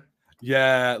her.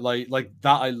 Yeah, like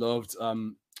that I loved.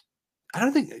 I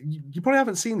don't think you probably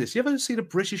haven't seen this. You ever seen a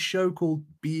British show called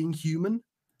Being Human?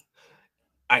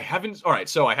 I haven't. All right,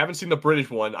 so I haven't seen the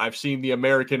British one. I've seen the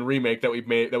American remake that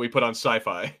we put on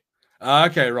Sci-Fi.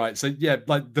 Okay, right. So yeah,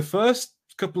 like the first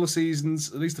couple of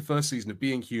seasons, at least the first season of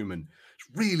Being Human,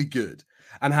 it's really good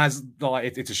and has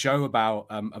like it's a show about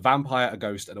a vampire, a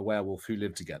ghost, and a werewolf who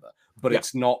live together. But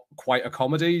it's not quite a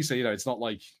comedy, so it's not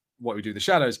like What We Do in the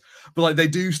Shadows. But like they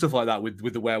do stuff like that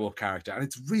with the werewolf character, and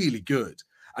it's really good.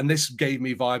 And this gave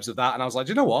me vibes of that, and I was like,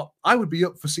 you know what? I would be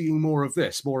up for seeing more of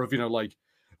this, more of like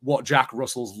what Jack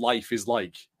Russell's life is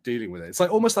like dealing with it. It's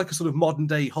like almost like a sort of modern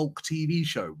day Hulk TV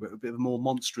show, but a bit of a more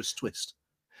monstrous twist.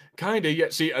 Kind of, yeah.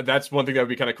 See, that's one thing that would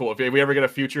be kind of cool. If we ever get a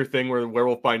future thing where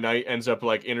Werewolf by Night ends up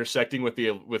like intersecting with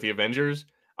the Avengers,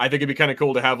 I think it'd be kind of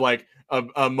cool to have like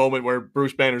a moment where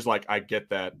Bruce Banner's like, I get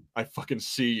that. I fucking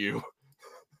see you.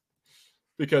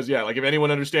 Because yeah, like if anyone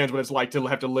understands what it's like to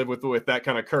have to live with that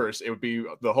kind of curse, it would be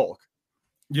the Hulk.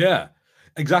 Yeah,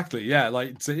 exactly. Yeah,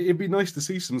 like it'd be nice to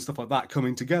see some stuff like that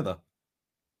coming together.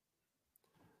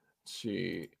 Let's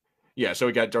see. Yeah, so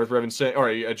we got Darth Revan saying, all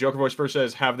right, Joker voice first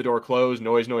says, have the door closed,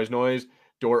 noise, noise, noise,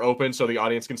 door open so the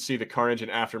audience can see the carnage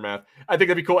and aftermath. I think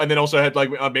that'd be cool. And then also had like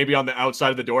maybe on the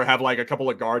outside of the door, have like a couple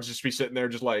of guards just be sitting there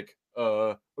just like, what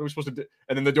are we supposed to do?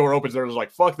 And then the door opens, they're just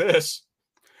like, fuck this.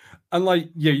 And like,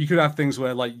 yeah, you could have things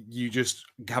where like you just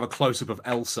have a close-up of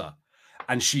Elsa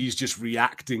and she's just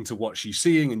reacting to what she's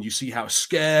seeing and you see how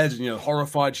scared and,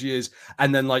 horrified she is.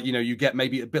 And then like, you get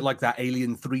maybe a bit like that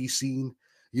Alien 3 scene.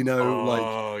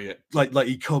 Like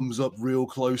he comes up real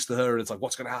close to her and it's like,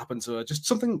 what's going to happen to her? Just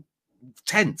something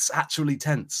tense, actually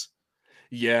tense.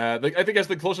 Yeah, I think as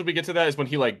the closer we get to that is when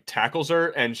he like tackles her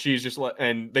and she's just like,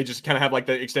 and they just kind of have like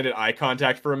the extended eye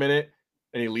contact for a minute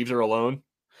and he leaves her alone.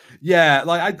 Yeah,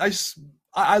 like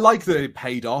I like that it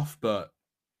paid off, but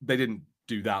they didn't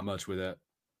do that much with it.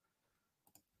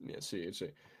 Yeah, see.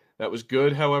 That was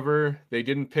good. However, they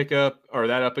didn't pick up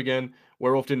again.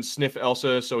 Werewolf didn't sniff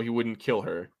Elsa, so he wouldn't kill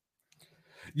her.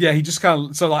 Yeah, he just kind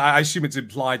of. So like, I assume it's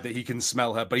implied that he can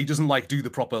smell her, but he doesn't like do the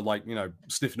proper like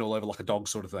sniffing all over like a dog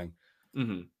sort of thing.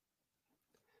 Mm-hmm.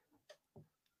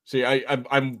 See,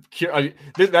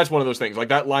 that's one of those things. Like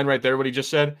that line right there, what he just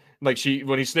said. Like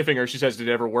when he's sniffing her, she says, "Did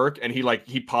it ever work?" And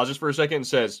he pauses for a second and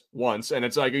says, "Once." And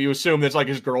it's like you assume that's like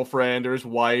his girlfriend or his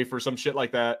wife or some shit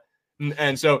like that.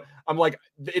 And so I'm like,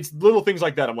 it's little things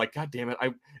like that. I'm like, God damn it,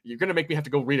 you're gonna make me have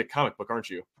to go read a comic book, aren't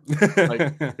you?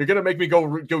 Like you're gonna make me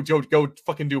go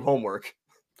fucking do homework.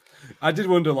 I did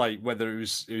wonder, like, whether it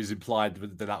was implied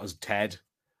that was Ted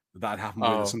that had happened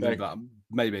with, or something that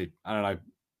maybe, I don't know,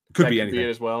 could be anything be it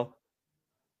as well.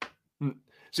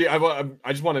 See, I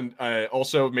just want to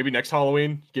also maybe next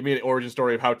Halloween give me an origin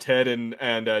story of how Ted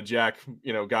and Jack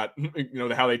got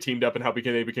how they teamed up and how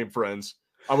they became friends.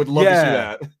 I would love to see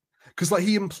that, because like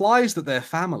he implies that they're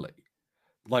family.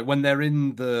 Like when they're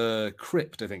in the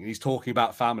crypt, I think he's talking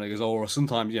about family. He goes, or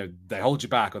sometimes they hold you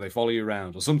back, or they follow you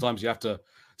around, or sometimes you have to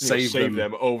save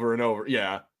them over and over.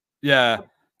 Yeah.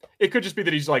 It could just be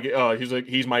that he's like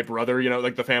he's my brother,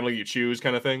 like the family you choose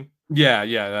kind of thing.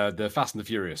 Yeah. The Fast and the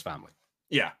Furious family.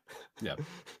 Yeah. Yeah.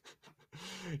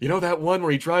 That one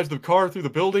where he drives the car through the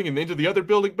building and into the other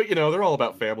building, but they're all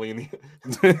about family in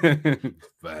the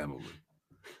family.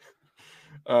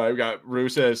 We got Rue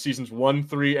says seasons 1,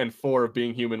 3, and 4 of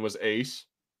Being Human was ace.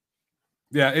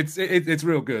 Yeah, it's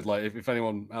real good. Like if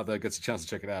anyone out there gets a chance to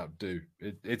check it out, do.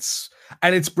 It's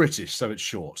British, so it's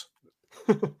short.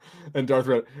 And Darth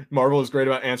wrote, Marvel is great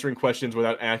about answering questions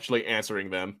without actually answering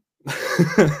them.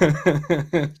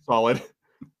 Solid.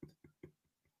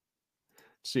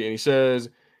 See, and he says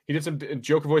he did some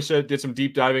Joker voice did some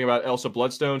deep diving about Elsa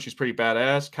Bloodstone. She's pretty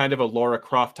badass, kind of a Lara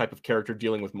Croft type of character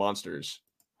dealing with monsters.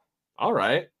 All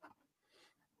right.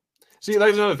 See,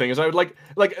 that's another thing is I would like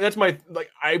that's my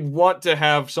I want to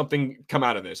have something come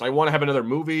out of this. I want to have another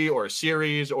movie or a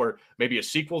series or maybe a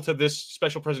sequel to this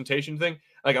special presentation thing.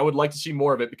 Like I would like to see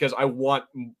more of it because I want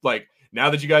now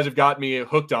that you guys have got me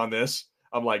hooked on this,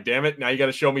 I'm like, damn it, now you got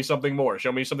to show me something more.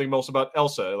 Show me something else about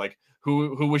Elsa. Like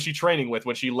who was she training with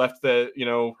when she left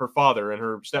her father and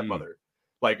her stepmother?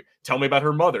 Like tell me about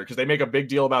her mother because they make a big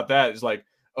deal about that. It's like,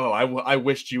 oh, I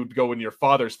wished you'd go in your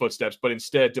father's footsteps, but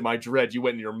instead, to my dread, you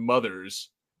went in your mother's.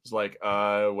 It's like,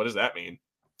 what does that mean?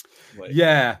 Like,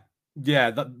 yeah,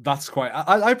 that's quite.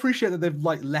 I appreciate that they've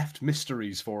left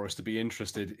mysteries for us to be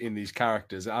interested in these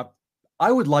characters.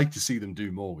 I would like to see them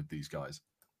do more with these guys.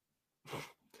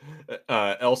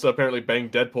 Elsa apparently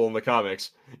banged Deadpool in the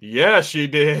comics. Yeah, she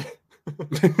did.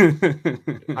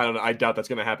 I don't know. I doubt that's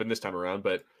going to happen this time around,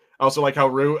 but. I also like how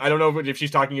Rue, I don't know if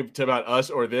she's talking about us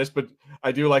or this, but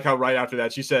I do like how right after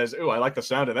that she says, "Ooh, I like the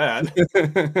sound of that."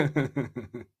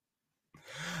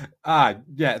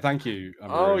 Yeah, thank you.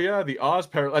 Yeah, the Oz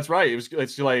parallel. That's right.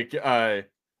 It's like I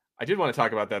did want to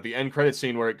talk about that. The end credit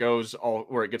scene where it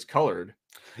gets colored.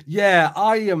 Yeah,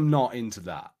 I am not into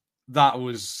that. That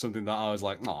was something that I was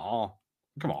like, "Aw,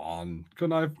 come on,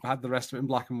 couldn't I have had the rest of it in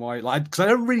black and white?" Like, because I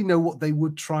don't really know what they were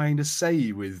trying to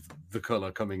say with the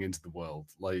color coming into the world.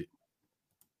 Like,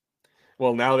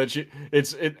 well, now that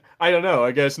I don't know.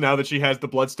 I guess now that she has the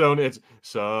Bloodstone, it's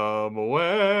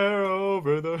somewhere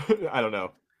over the. I don't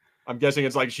know. I'm guessing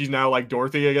it's like she's now like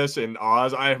Dorothy, I guess, in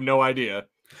Oz. I have no idea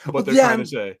what they're trying to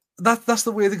say. That's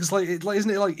the weird thing. Because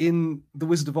isn't it like in the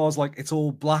Wizard of Oz, like it's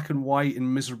all black and white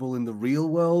and miserable in the real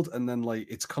world, and then like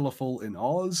it's colorful in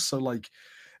Oz. So like,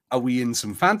 are we in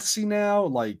some fantasy now?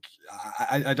 Like,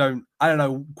 I don't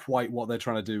know quite what they're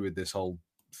trying to do with this whole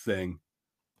thing.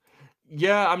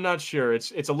 Yeah, I'm not sure.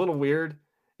 It's a little weird,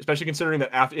 especially considering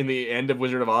that in the end of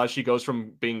Wizard of Oz, she goes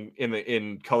from being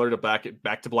in color to back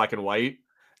to black and white.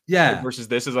 Yeah. Versus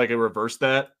this is like a reverse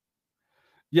that.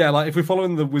 Yeah, like if we're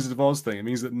following the Wizard of Oz thing, it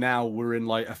means that now we're in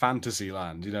like a fantasy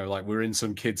land. Like we're in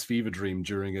some kid's fever dream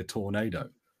during a tornado.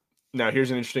 Now,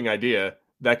 here's an interesting idea.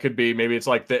 That could be maybe it's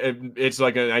like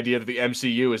an idea that the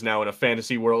MCU is now in a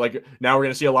fantasy world. Like now we're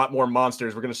gonna see a lot more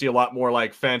monsters. We're gonna see a lot more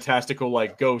like fantastical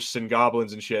like ghosts and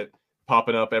goblins and shit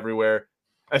popping up everywhere.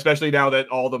 Especially now that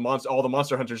all the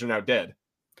monster hunters are now dead.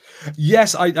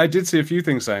 Yes, I did see a few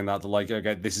things saying that. Like,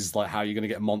 okay, this is like how you're going to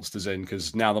get monsters in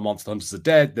because now the monster hunters are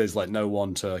dead. There's like no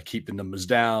one to keep the numbers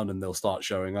down, and they'll start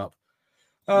showing up,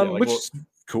 which is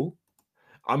cool.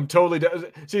 I'm totally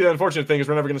see. The unfortunate thing is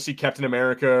we're never going to see Captain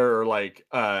America or like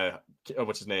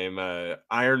what's his name,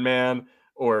 Iron Man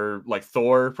or like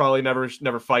Thor. Probably never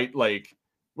fight. Like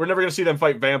we're never going to see them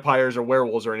fight vampires or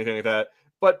werewolves or anything like that.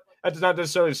 But that does not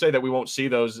necessarily say that we won't see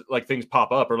those like things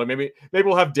pop up, or like maybe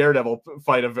we'll have Daredevil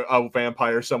fight a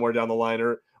vampire somewhere down the line,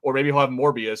 or maybe he'll have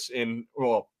Morbius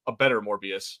a better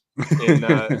Morbius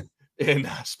in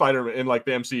Spider-Man in like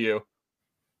the MCU.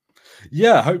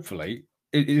 Yeah, hopefully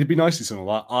it'd be nice to see something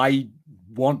like that. I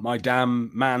want my damn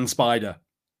man spider.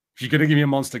 If you're gonna give me a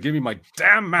monster, give me my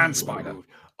damn man spider.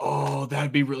 Oh,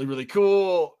 that'd be really, really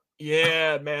cool.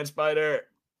 Yeah, Man Spider.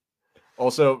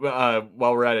 Also,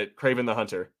 while we're at it, Craven the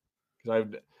Hunter.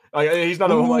 He's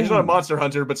not a Ooh. monster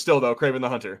hunter, but still though, Craven the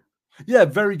Hunter. Yeah,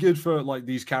 very good for like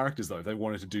these characters though. If they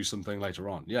wanted to do something later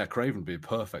on. Yeah, Craven would be a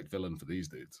perfect villain for these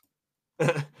dudes.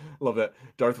 Love that.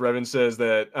 Darth Revan says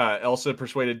that Elsa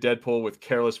persuaded Deadpool with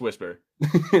careless whisper.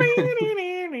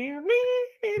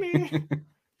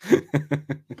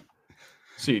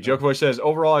 See, Joke Voice says,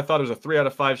 overall, I thought it was a 3 out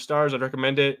of 5 stars. I'd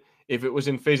recommend it. If it was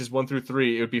in phases 1 through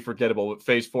 3, it would be forgettable, but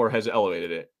phase 4 has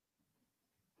elevated it.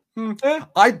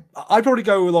 I'd probably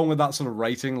go along with that sort of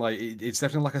rating. Like it's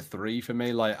definitely like a 3 for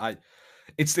me. Like I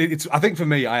think for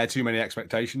me, I had too many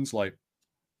expectations. Like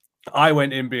I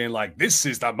went in being like, this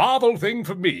is the Marvel thing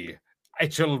for me.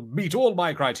 It shall meet all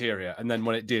my criteria. And then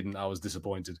when it didn't, I was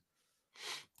disappointed.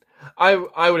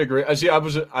 I would agree. See,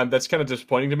 that's kind of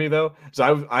disappointing to me though.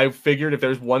 So I figured if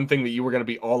there's one thing that you were going to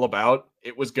be all about,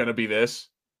 it was going to be this.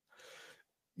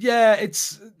 Yeah, I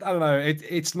don't know.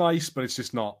 It's nice, but it's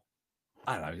just not.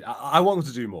 I don't know. I want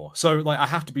them to do more. So like, I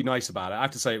have to be nice about it. I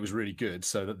have to say it was really good,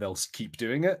 so that they'll keep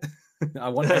doing it. I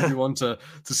want everyone to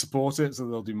support it, so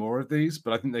they'll do more of these.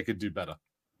 But I think they could do better.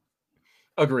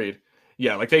 Agreed.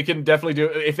 Yeah, like they can definitely do.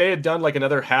 If they had done like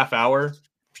another half hour,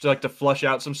 to flush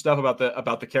out some stuff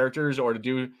about the characters, or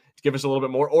to give us a little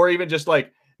bit more, or even just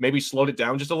like maybe slowed it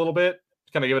down just a little bit,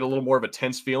 kind of give it a little more of a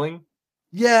tense feeling.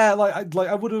 Yeah,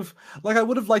 I would have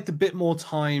liked a bit more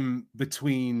time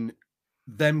between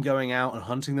them going out and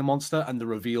hunting the monster and the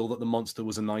reveal that the monster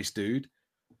was a nice dude.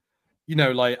 You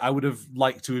know, like I would have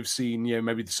liked to have seen,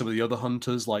 maybe some of the other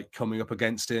hunters like coming up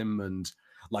against him and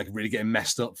like really getting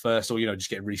messed up first, or just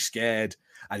getting really scared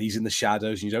and he's in the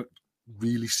shadows and you don't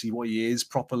really see what he is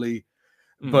properly.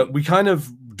 But we kind of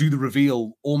do the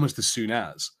reveal almost as soon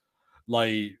as.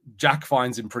 Like Jack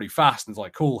finds him pretty fast and is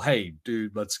like, cool, hey,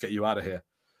 dude, let's get you out of here.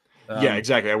 Yeah,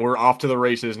 exactly. And we're off to the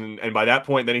races, and by that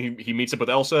point, then he meets up with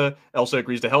Elsa. Elsa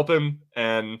agrees to help him,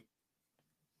 and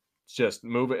it's just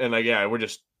move it. And like, yeah, we're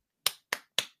just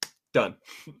done.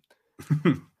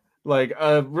 Like,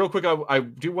 real quick, I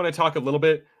do want to talk a little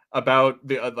bit about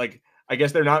the I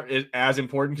guess they're not as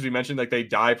important because we mentioned like they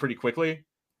die pretty quickly.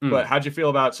 But how'd you feel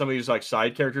about some of these like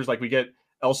side characters? Like we get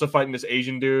Elsa fighting this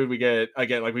Asian dude. We get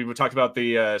again like we talked about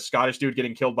the Scottish dude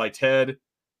getting killed by Ted.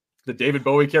 The David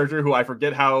Bowie character, who I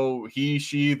forget how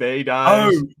they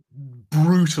dies. Oh,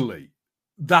 brutally.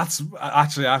 That's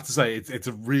actually, I have to say, it's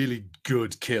a really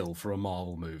good kill for a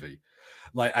Marvel movie.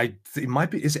 Like, it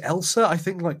might be, is it Elsa? I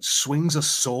think like swings a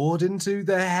sword into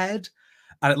their head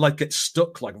and it like gets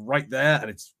stuck like right there,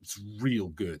 and it's real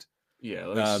good. Yeah,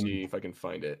 let me see if I can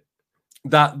find it.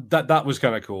 That was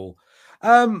kind of cool.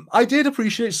 I did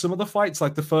appreciate some of the fights,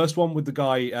 like the first one with the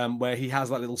guy where he has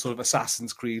that little sort of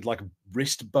Assassin's Creed like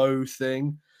wrist bow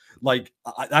thing. Like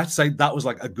I have to say that was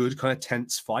like a good kind of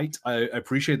tense fight. I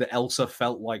appreciate that Elsa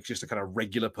felt like just a kind of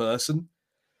regular person,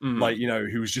 like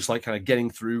who was just like kind of getting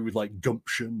through with like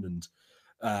gumption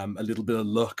and a little bit of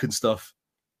luck and stuff.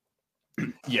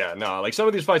 Yeah, no, like some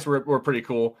of these fights were pretty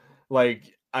cool.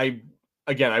 Like I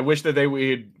wish that we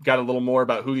had got a little more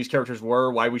about who these characters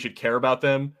were, why we should care about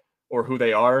them, or who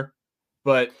they are.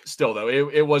 But still, though,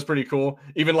 it was pretty cool.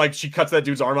 Even like she cuts that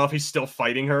dude's arm off, he's still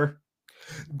fighting her.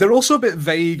 They're also a bit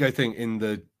vague, I think, in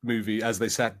the movie as they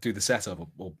do the setup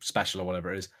or special or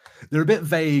whatever it is. They're a bit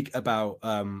vague about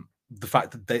the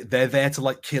fact that they're there to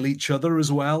like kill each other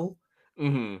as well.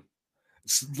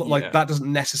 Like that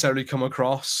doesn't necessarily come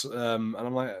across, and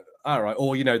I'm like, all right,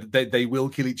 or they will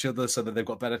kill each other so that they've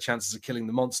got better chances of killing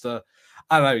the monster.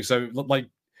 I don't know. So like,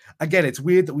 again, it's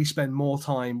weird that we spend more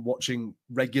time watching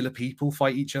regular people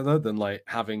fight each other than like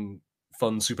having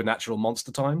fun supernatural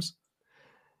monster times.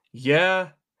 Yeah,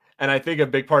 and I think a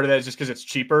big part of that is just because it's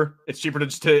cheaper. It's cheaper to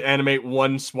just to animate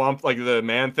one swamp, like the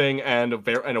man thing, and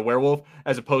a werewolf,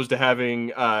 as opposed to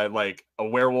having like a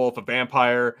werewolf, a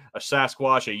vampire, a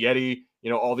Sasquatch, a Yeti.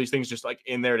 All these things just like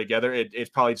in there together. It's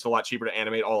probably just a lot cheaper to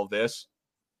animate all of this.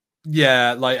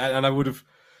 Yeah, like, and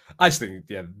I just think,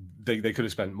 yeah, they could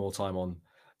have spent more time on,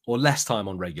 or less time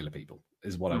on regular people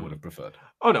is what I would have preferred.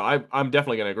 Oh no, I'm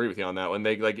definitely gonna agree with you on that one.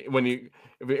 They like when you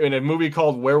in a movie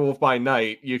called Werewolf by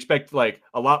Night, you expect like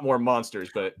a lot more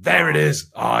monsters, but there it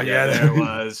is. Oh yeah, there it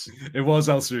was. It was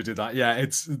Elsa who did that. Yeah,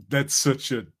 that's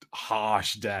such a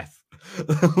harsh death.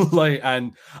 Like,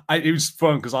 and it was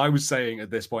fun because I was saying at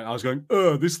this point, I was going,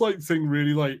 this like thing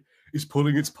really like is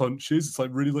pulling its punches. It's like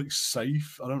really like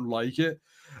safe. I don't like it.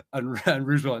 And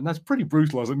Rouge was like, that's pretty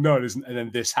brutal. I was like, no, it isn't. And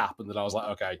then this happened, and I was like,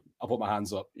 okay, I'll put my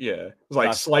hands up. Yeah, it was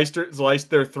like sliced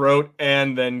their throat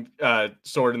and then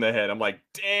sword in the head. I'm like,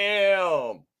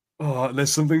 damn. Oh,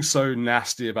 there's something so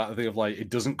nasty about the thing of like it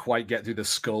doesn't quite get through the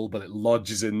skull, but it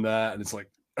lodges in there, and it's like,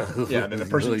 Yeah, and then the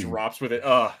person drops with it.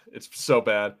 It's so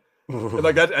bad. And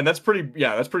like that, and that's pretty.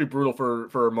 Yeah, that's pretty brutal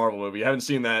for a Marvel movie. I haven't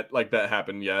seen that like that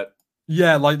happen yet.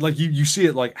 yeah, like you see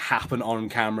it like happen on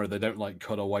camera. They don't like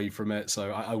cut away from it,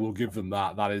 so I will give them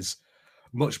that. That is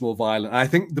much more violent. And I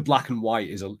think the black and white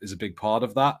is a big part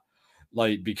of that,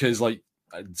 like because like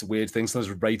it's a weird thing sometimes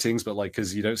with ratings, but like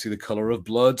because you don't see the color of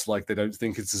blood, like they don't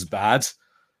think it's as bad.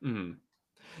 Mm-hmm.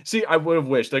 See, I would have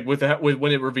wished like with that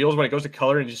when it reveals when it goes to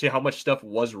color and you see how much stuff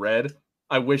was red.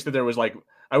 I wish that there was like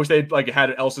I wish they'd like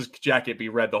had Elsa's jacket be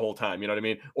red the whole time. You know what I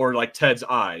mean? Or like Ted's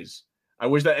eyes. I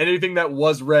wish that anything that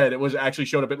was red, it was actually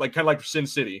showed up. Like kind of like Sin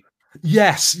City.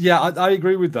 Yes, yeah, I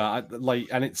agree with that. Like,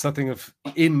 and it's something of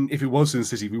in if it was in the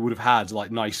city, we would have had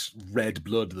like nice red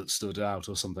blood that stood out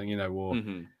or something, you know, or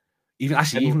Mm-hmm. even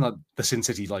actually And even like the Sin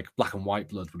City like black and white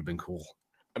blood would have been cool.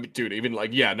 I mean, dude, even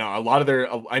like yeah, no, a lot of their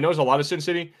I noticed a lot of Sin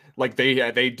City like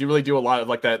they do really do a lot of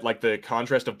like that like the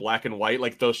contrast of black and white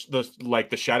like those like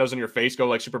the shadows on your face go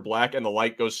like super black and the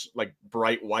light goes like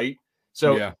bright white.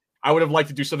 So Yeah. I would have liked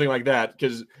to do something like that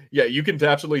because yeah, you can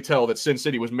absolutely tell that Sin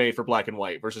City was made for black and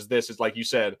white versus this is like you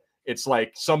said, it's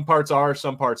like some parts are,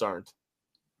 some parts aren't.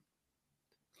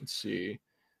 Let's see.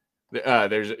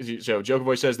 There's so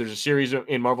Joker says there's a series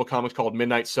in Marvel Comics called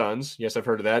Midnight Suns. Yes, I've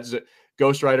heard of that.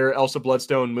 Ghost Rider, Elsa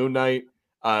Bloodstone, Moon Knight,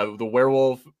 the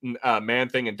Werewolf, Man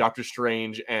Thing, and Doctor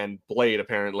Strange and Blade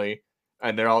apparently,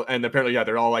 and apparently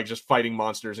they're all like just fighting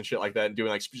monsters and shit like that and doing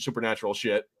like supernatural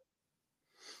shit.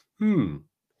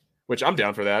 Which I'm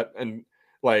down for that. And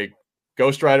like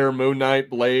Ghost Rider, Moon Knight,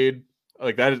 Blade,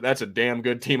 like that's a damn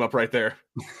good team up right there.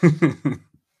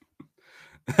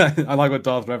 I like what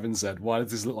Darth Revan said. Why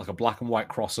does this look like a black and white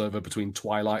crossover between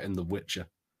Twilight and The Witcher?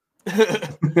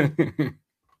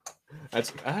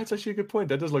 That's actually a good point.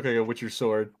 That does look like a Witcher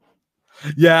sword.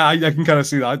 Yeah, I can kind of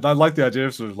see that. I like the idea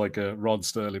of sort of like a Rod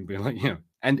Sterling being like,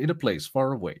 and in a place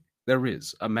far away, there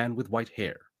is a man with white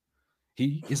hair.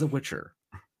 He is a Witcher.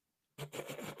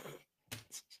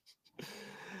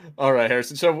 All right,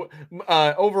 Harrison. So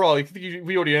overall,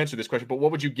 we already answered this question, but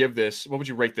what would you give this? What would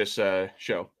you rate this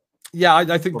show? Yeah,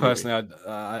 I think personally,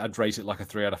 I'd rate it like a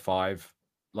 3 out of 5.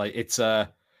 Like it's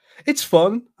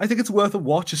fun. I think it's worth a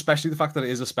watch, especially the fact that it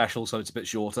is a special, so it's a bit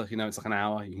shorter. You know, it's like an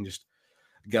hour. You can just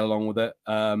get along with it.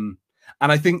 And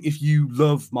I think if you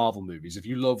love Marvel movies, if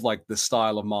you love like the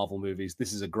style of Marvel movies,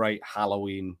 this is a great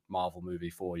Halloween Marvel movie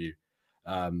for you.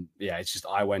 Yeah, it's just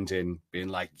I went in being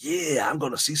like, yeah, I'm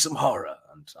gonna see some horror,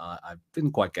 and I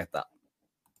didn't quite get that.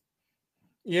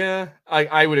 Yeah,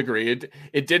 I would agree.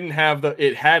 It didn't have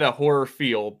it had a horror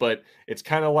feel, but it's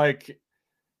kind of like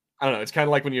I don't know. It's kind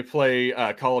of like when you play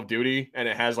Call of Duty and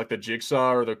it has like the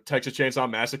Jigsaw or the Texas Chainsaw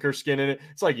Massacre skin in it.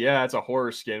 It's like yeah, it's a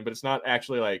horror skin, but it's not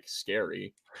actually like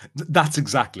scary. That's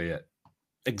exactly it.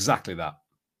 Exactly that.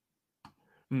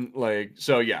 Like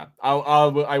so, yeah.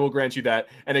 I will grant you that.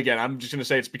 And again, I'm just gonna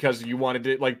say it's because you wanted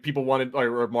it. Like people wanted,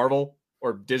 or Marvel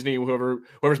or Disney,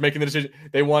 whoever's making the decision,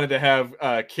 they wanted to have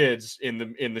kids in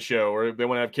the show, or they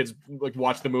want to have kids like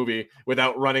watch the movie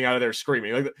without running out of there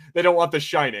screaming. Like they don't want The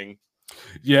Shining.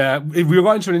 Yeah, we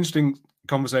got into an interesting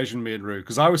conversation, me and Rue,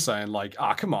 because I was saying like,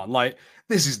 come on, like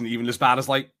this isn't even as bad as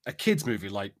like a kids movie,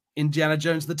 like Indiana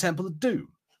Jones: The Temple of Doom.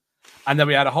 And then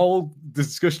we had a whole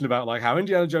discussion about like how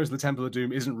Indiana Jones and the Temple of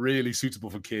Doom isn't really suitable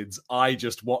for kids. I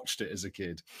just watched it as a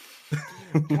kid.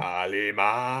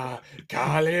 Kalima.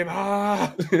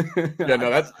 Yeah,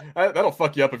 no, that'll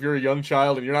fuck you up if you're a young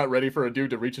child and you're not ready for a dude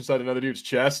to reach inside another dude's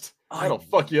chest. That'll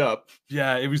fuck you up.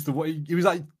 Yeah, it was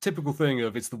that typical thing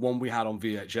of it's the one we had on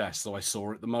VHS, so I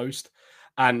saw it the most.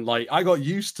 And like I got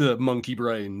used to monkey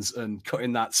brains and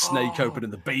cutting that snake open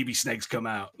and the baby snakes come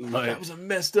out. Like, that was a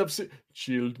messed up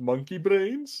chilled monkey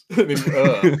brains.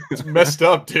 It's messed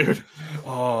up, dude.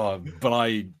 But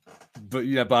I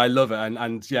love it.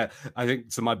 And yeah, I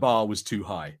think so my bar was too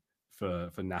high for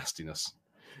nastiness.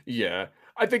 Yeah.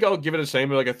 I think I'll give it the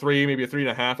same, like a 3, maybe a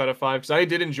 3.5 out of 5. Because I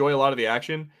did enjoy a lot of the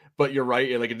action, but you're right.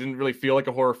 It didn't really feel like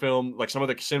a horror film. Like some of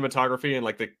the cinematography and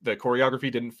like the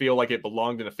choreography didn't feel like it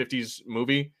belonged in a 50s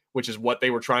movie, which is what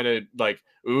they were trying to like.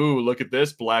 Ooh, look at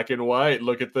this black and white.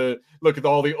 Look at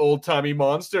all the old timey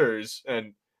monsters.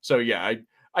 And so yeah,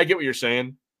 I get what you're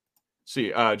saying.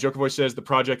 See, Joker Voice says the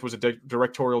project was a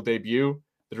directorial debut.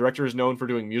 The director is known for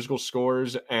doing musical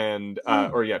scores and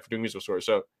for doing musical scores.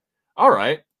 So, all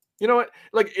right. You know what?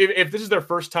 Like, if this is their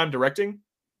first time directing,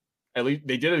 at least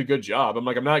they did a good job. I'm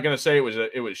not gonna say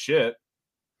it was shit.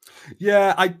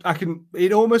 Yeah, I can.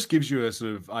 It almost gives you a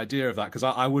sort of idea of that because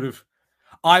I would have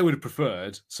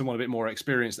preferred someone a bit more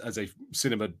experienced as a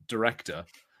cinema director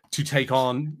to take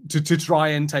on to try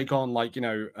and take on like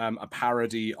a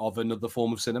parody of another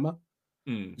form of cinema.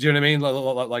 Mm. Do you know what I mean?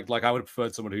 Like I would have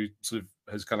preferred someone who sort of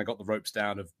has kind of got the ropes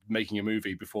down of making a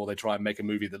movie before they try and make a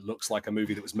movie that looks like a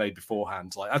movie that was made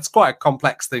beforehand. Like that's quite a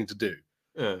complex thing to do.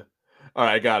 All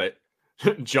right, I got it.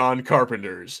 John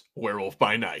Carpenter's Werewolf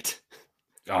by Night.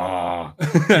 Ah,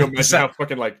 You imagine how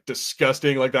fucking like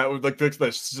disgusting like that would like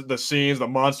the scenes, the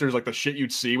monsters, like the shit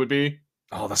you'd see would be.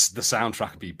 Oh, the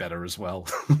soundtrack would be better as well.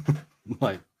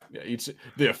 Like, yeah, you'd see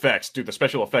the effects, dude. The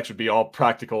special effects would be all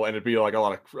practical, and it'd be like a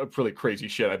lot of really crazy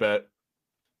shit. I bet.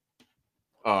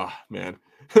 Ah, man,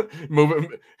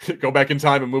 go back in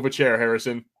time and move a chair,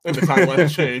 Harrison, and the timeline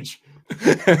change.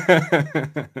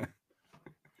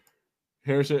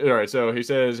 Harrison, all right, so he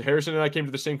says, Harrison and I came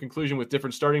to the same conclusion with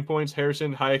different starting points.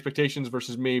 Harrison, high expectations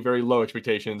versus me, very low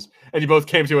expectations. And you both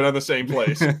came to it on the same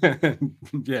place.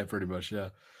 Yeah, pretty much, yeah.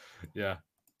 Yeah.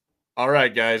 All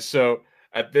right, guys, so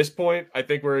at this point, I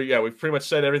think we've pretty much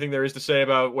said everything there is to say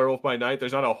about Werewolf by Night.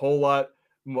 There's not a whole lot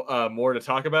more to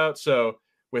talk about, so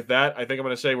with that, I think I'm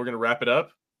going to say we're going to wrap it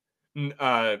up.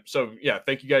 So, yeah,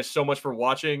 thank you guys so much for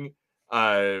watching.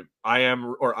 I'm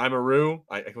Aru.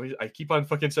 I keep on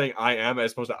fucking saying I am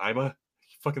as opposed to I'm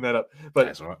fucking that up.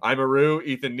 But right. I'm Aru,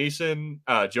 Ethan Neeson,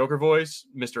 Joker voice,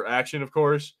 Mr. Action, of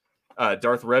course,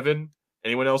 Darth Revan.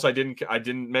 Anyone else I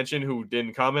didn't mention who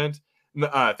didn't comment?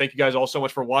 Thank you guys all so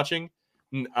much for watching.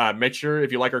 Make sure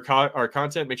if you like our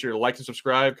content, make sure to like and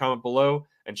subscribe, comment below,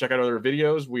 and check out other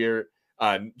videos.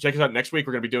 Check us out next week.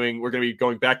 We're gonna be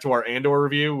going back to our Andor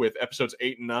review with episodes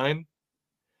 8 and 9,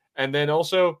 and then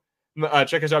also.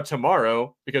 Check us out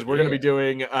tomorrow because we're going to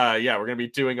be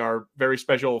doing our very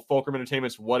special Fulcrum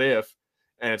Entertainment's What If,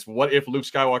 and it's what if Luke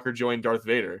Skywalker joined Darth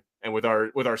Vader, and with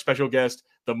our special guest,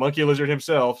 the monkey lizard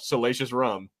himself, Salacious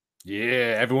Rum.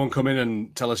 Yeah, everyone come in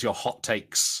and tell us your hot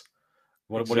takes.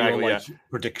 What are your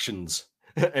predictions?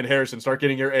 And Harrison, start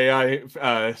getting your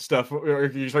AI stuff, or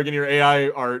you start getting your AI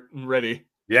art ready.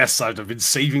 Yes, I've been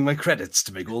saving my credits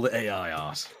to make all the AI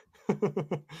art.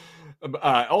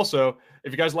 Also,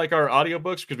 if you guys like our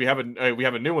audiobooks, because we have a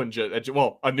new one,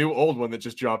 a new old one that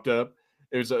just dropped up.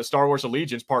 It was a Star Wars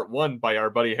Allegiance Part 1 by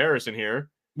our buddy Harrison here.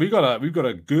 We've got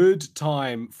a good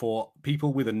time for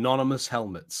people with anonymous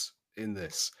helmets in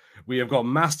this. We have got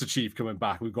Master Chief coming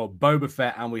back. We've got Boba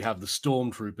Fett, and we have the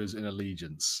Stormtroopers in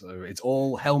Allegiance. So it's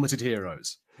all helmeted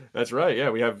heroes. That's right.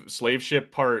 Yeah, we have Slave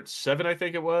Ship Part 7, I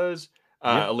think it was.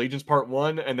 Allegiance Part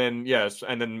 1, and then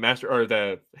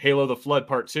the Halo the Flood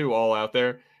Part 2 all out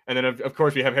there. And then of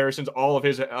course we have Harrison's all of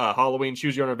his Halloween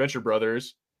Choose Your Own Adventure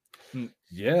brothers.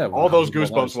 Yeah, all those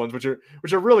Goosebumps ones, which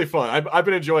are really fun. I've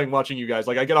been enjoying watching you guys.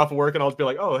 Like I get off of work and I'll just be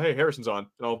like, oh hey, Harrison's on,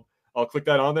 and I'll click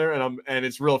that on there, and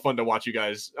it's real fun to watch you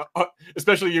guys,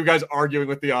 especially you guys arguing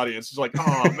with the audience. It's like,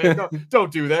 oh man,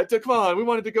 don't do that. Come on, we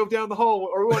wanted to go down the hall,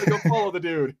 or we wanted to go follow the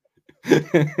dude.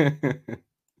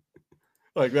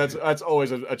 Like that's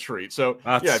always a treat. So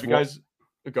if you guys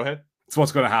go ahead. It's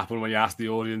what's going to happen when you ask the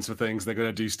audience for things. They're going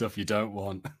to do stuff you don't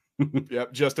want.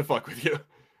 Yep, just to fuck with you.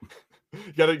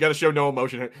 You gotta show no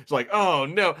emotion. It's like, oh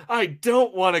no, I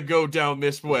don't want to go down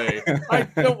this way. I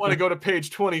don't want to go to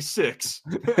page 26.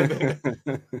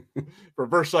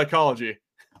 Reverse psychology.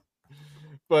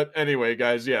 But anyway,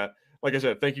 guys, like I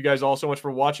said, thank you guys all so much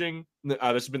for watching. This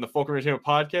has been the Fulcrum Entertainment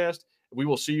Podcast. We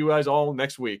will see you guys all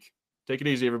next week. Take it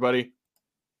easy, everybody.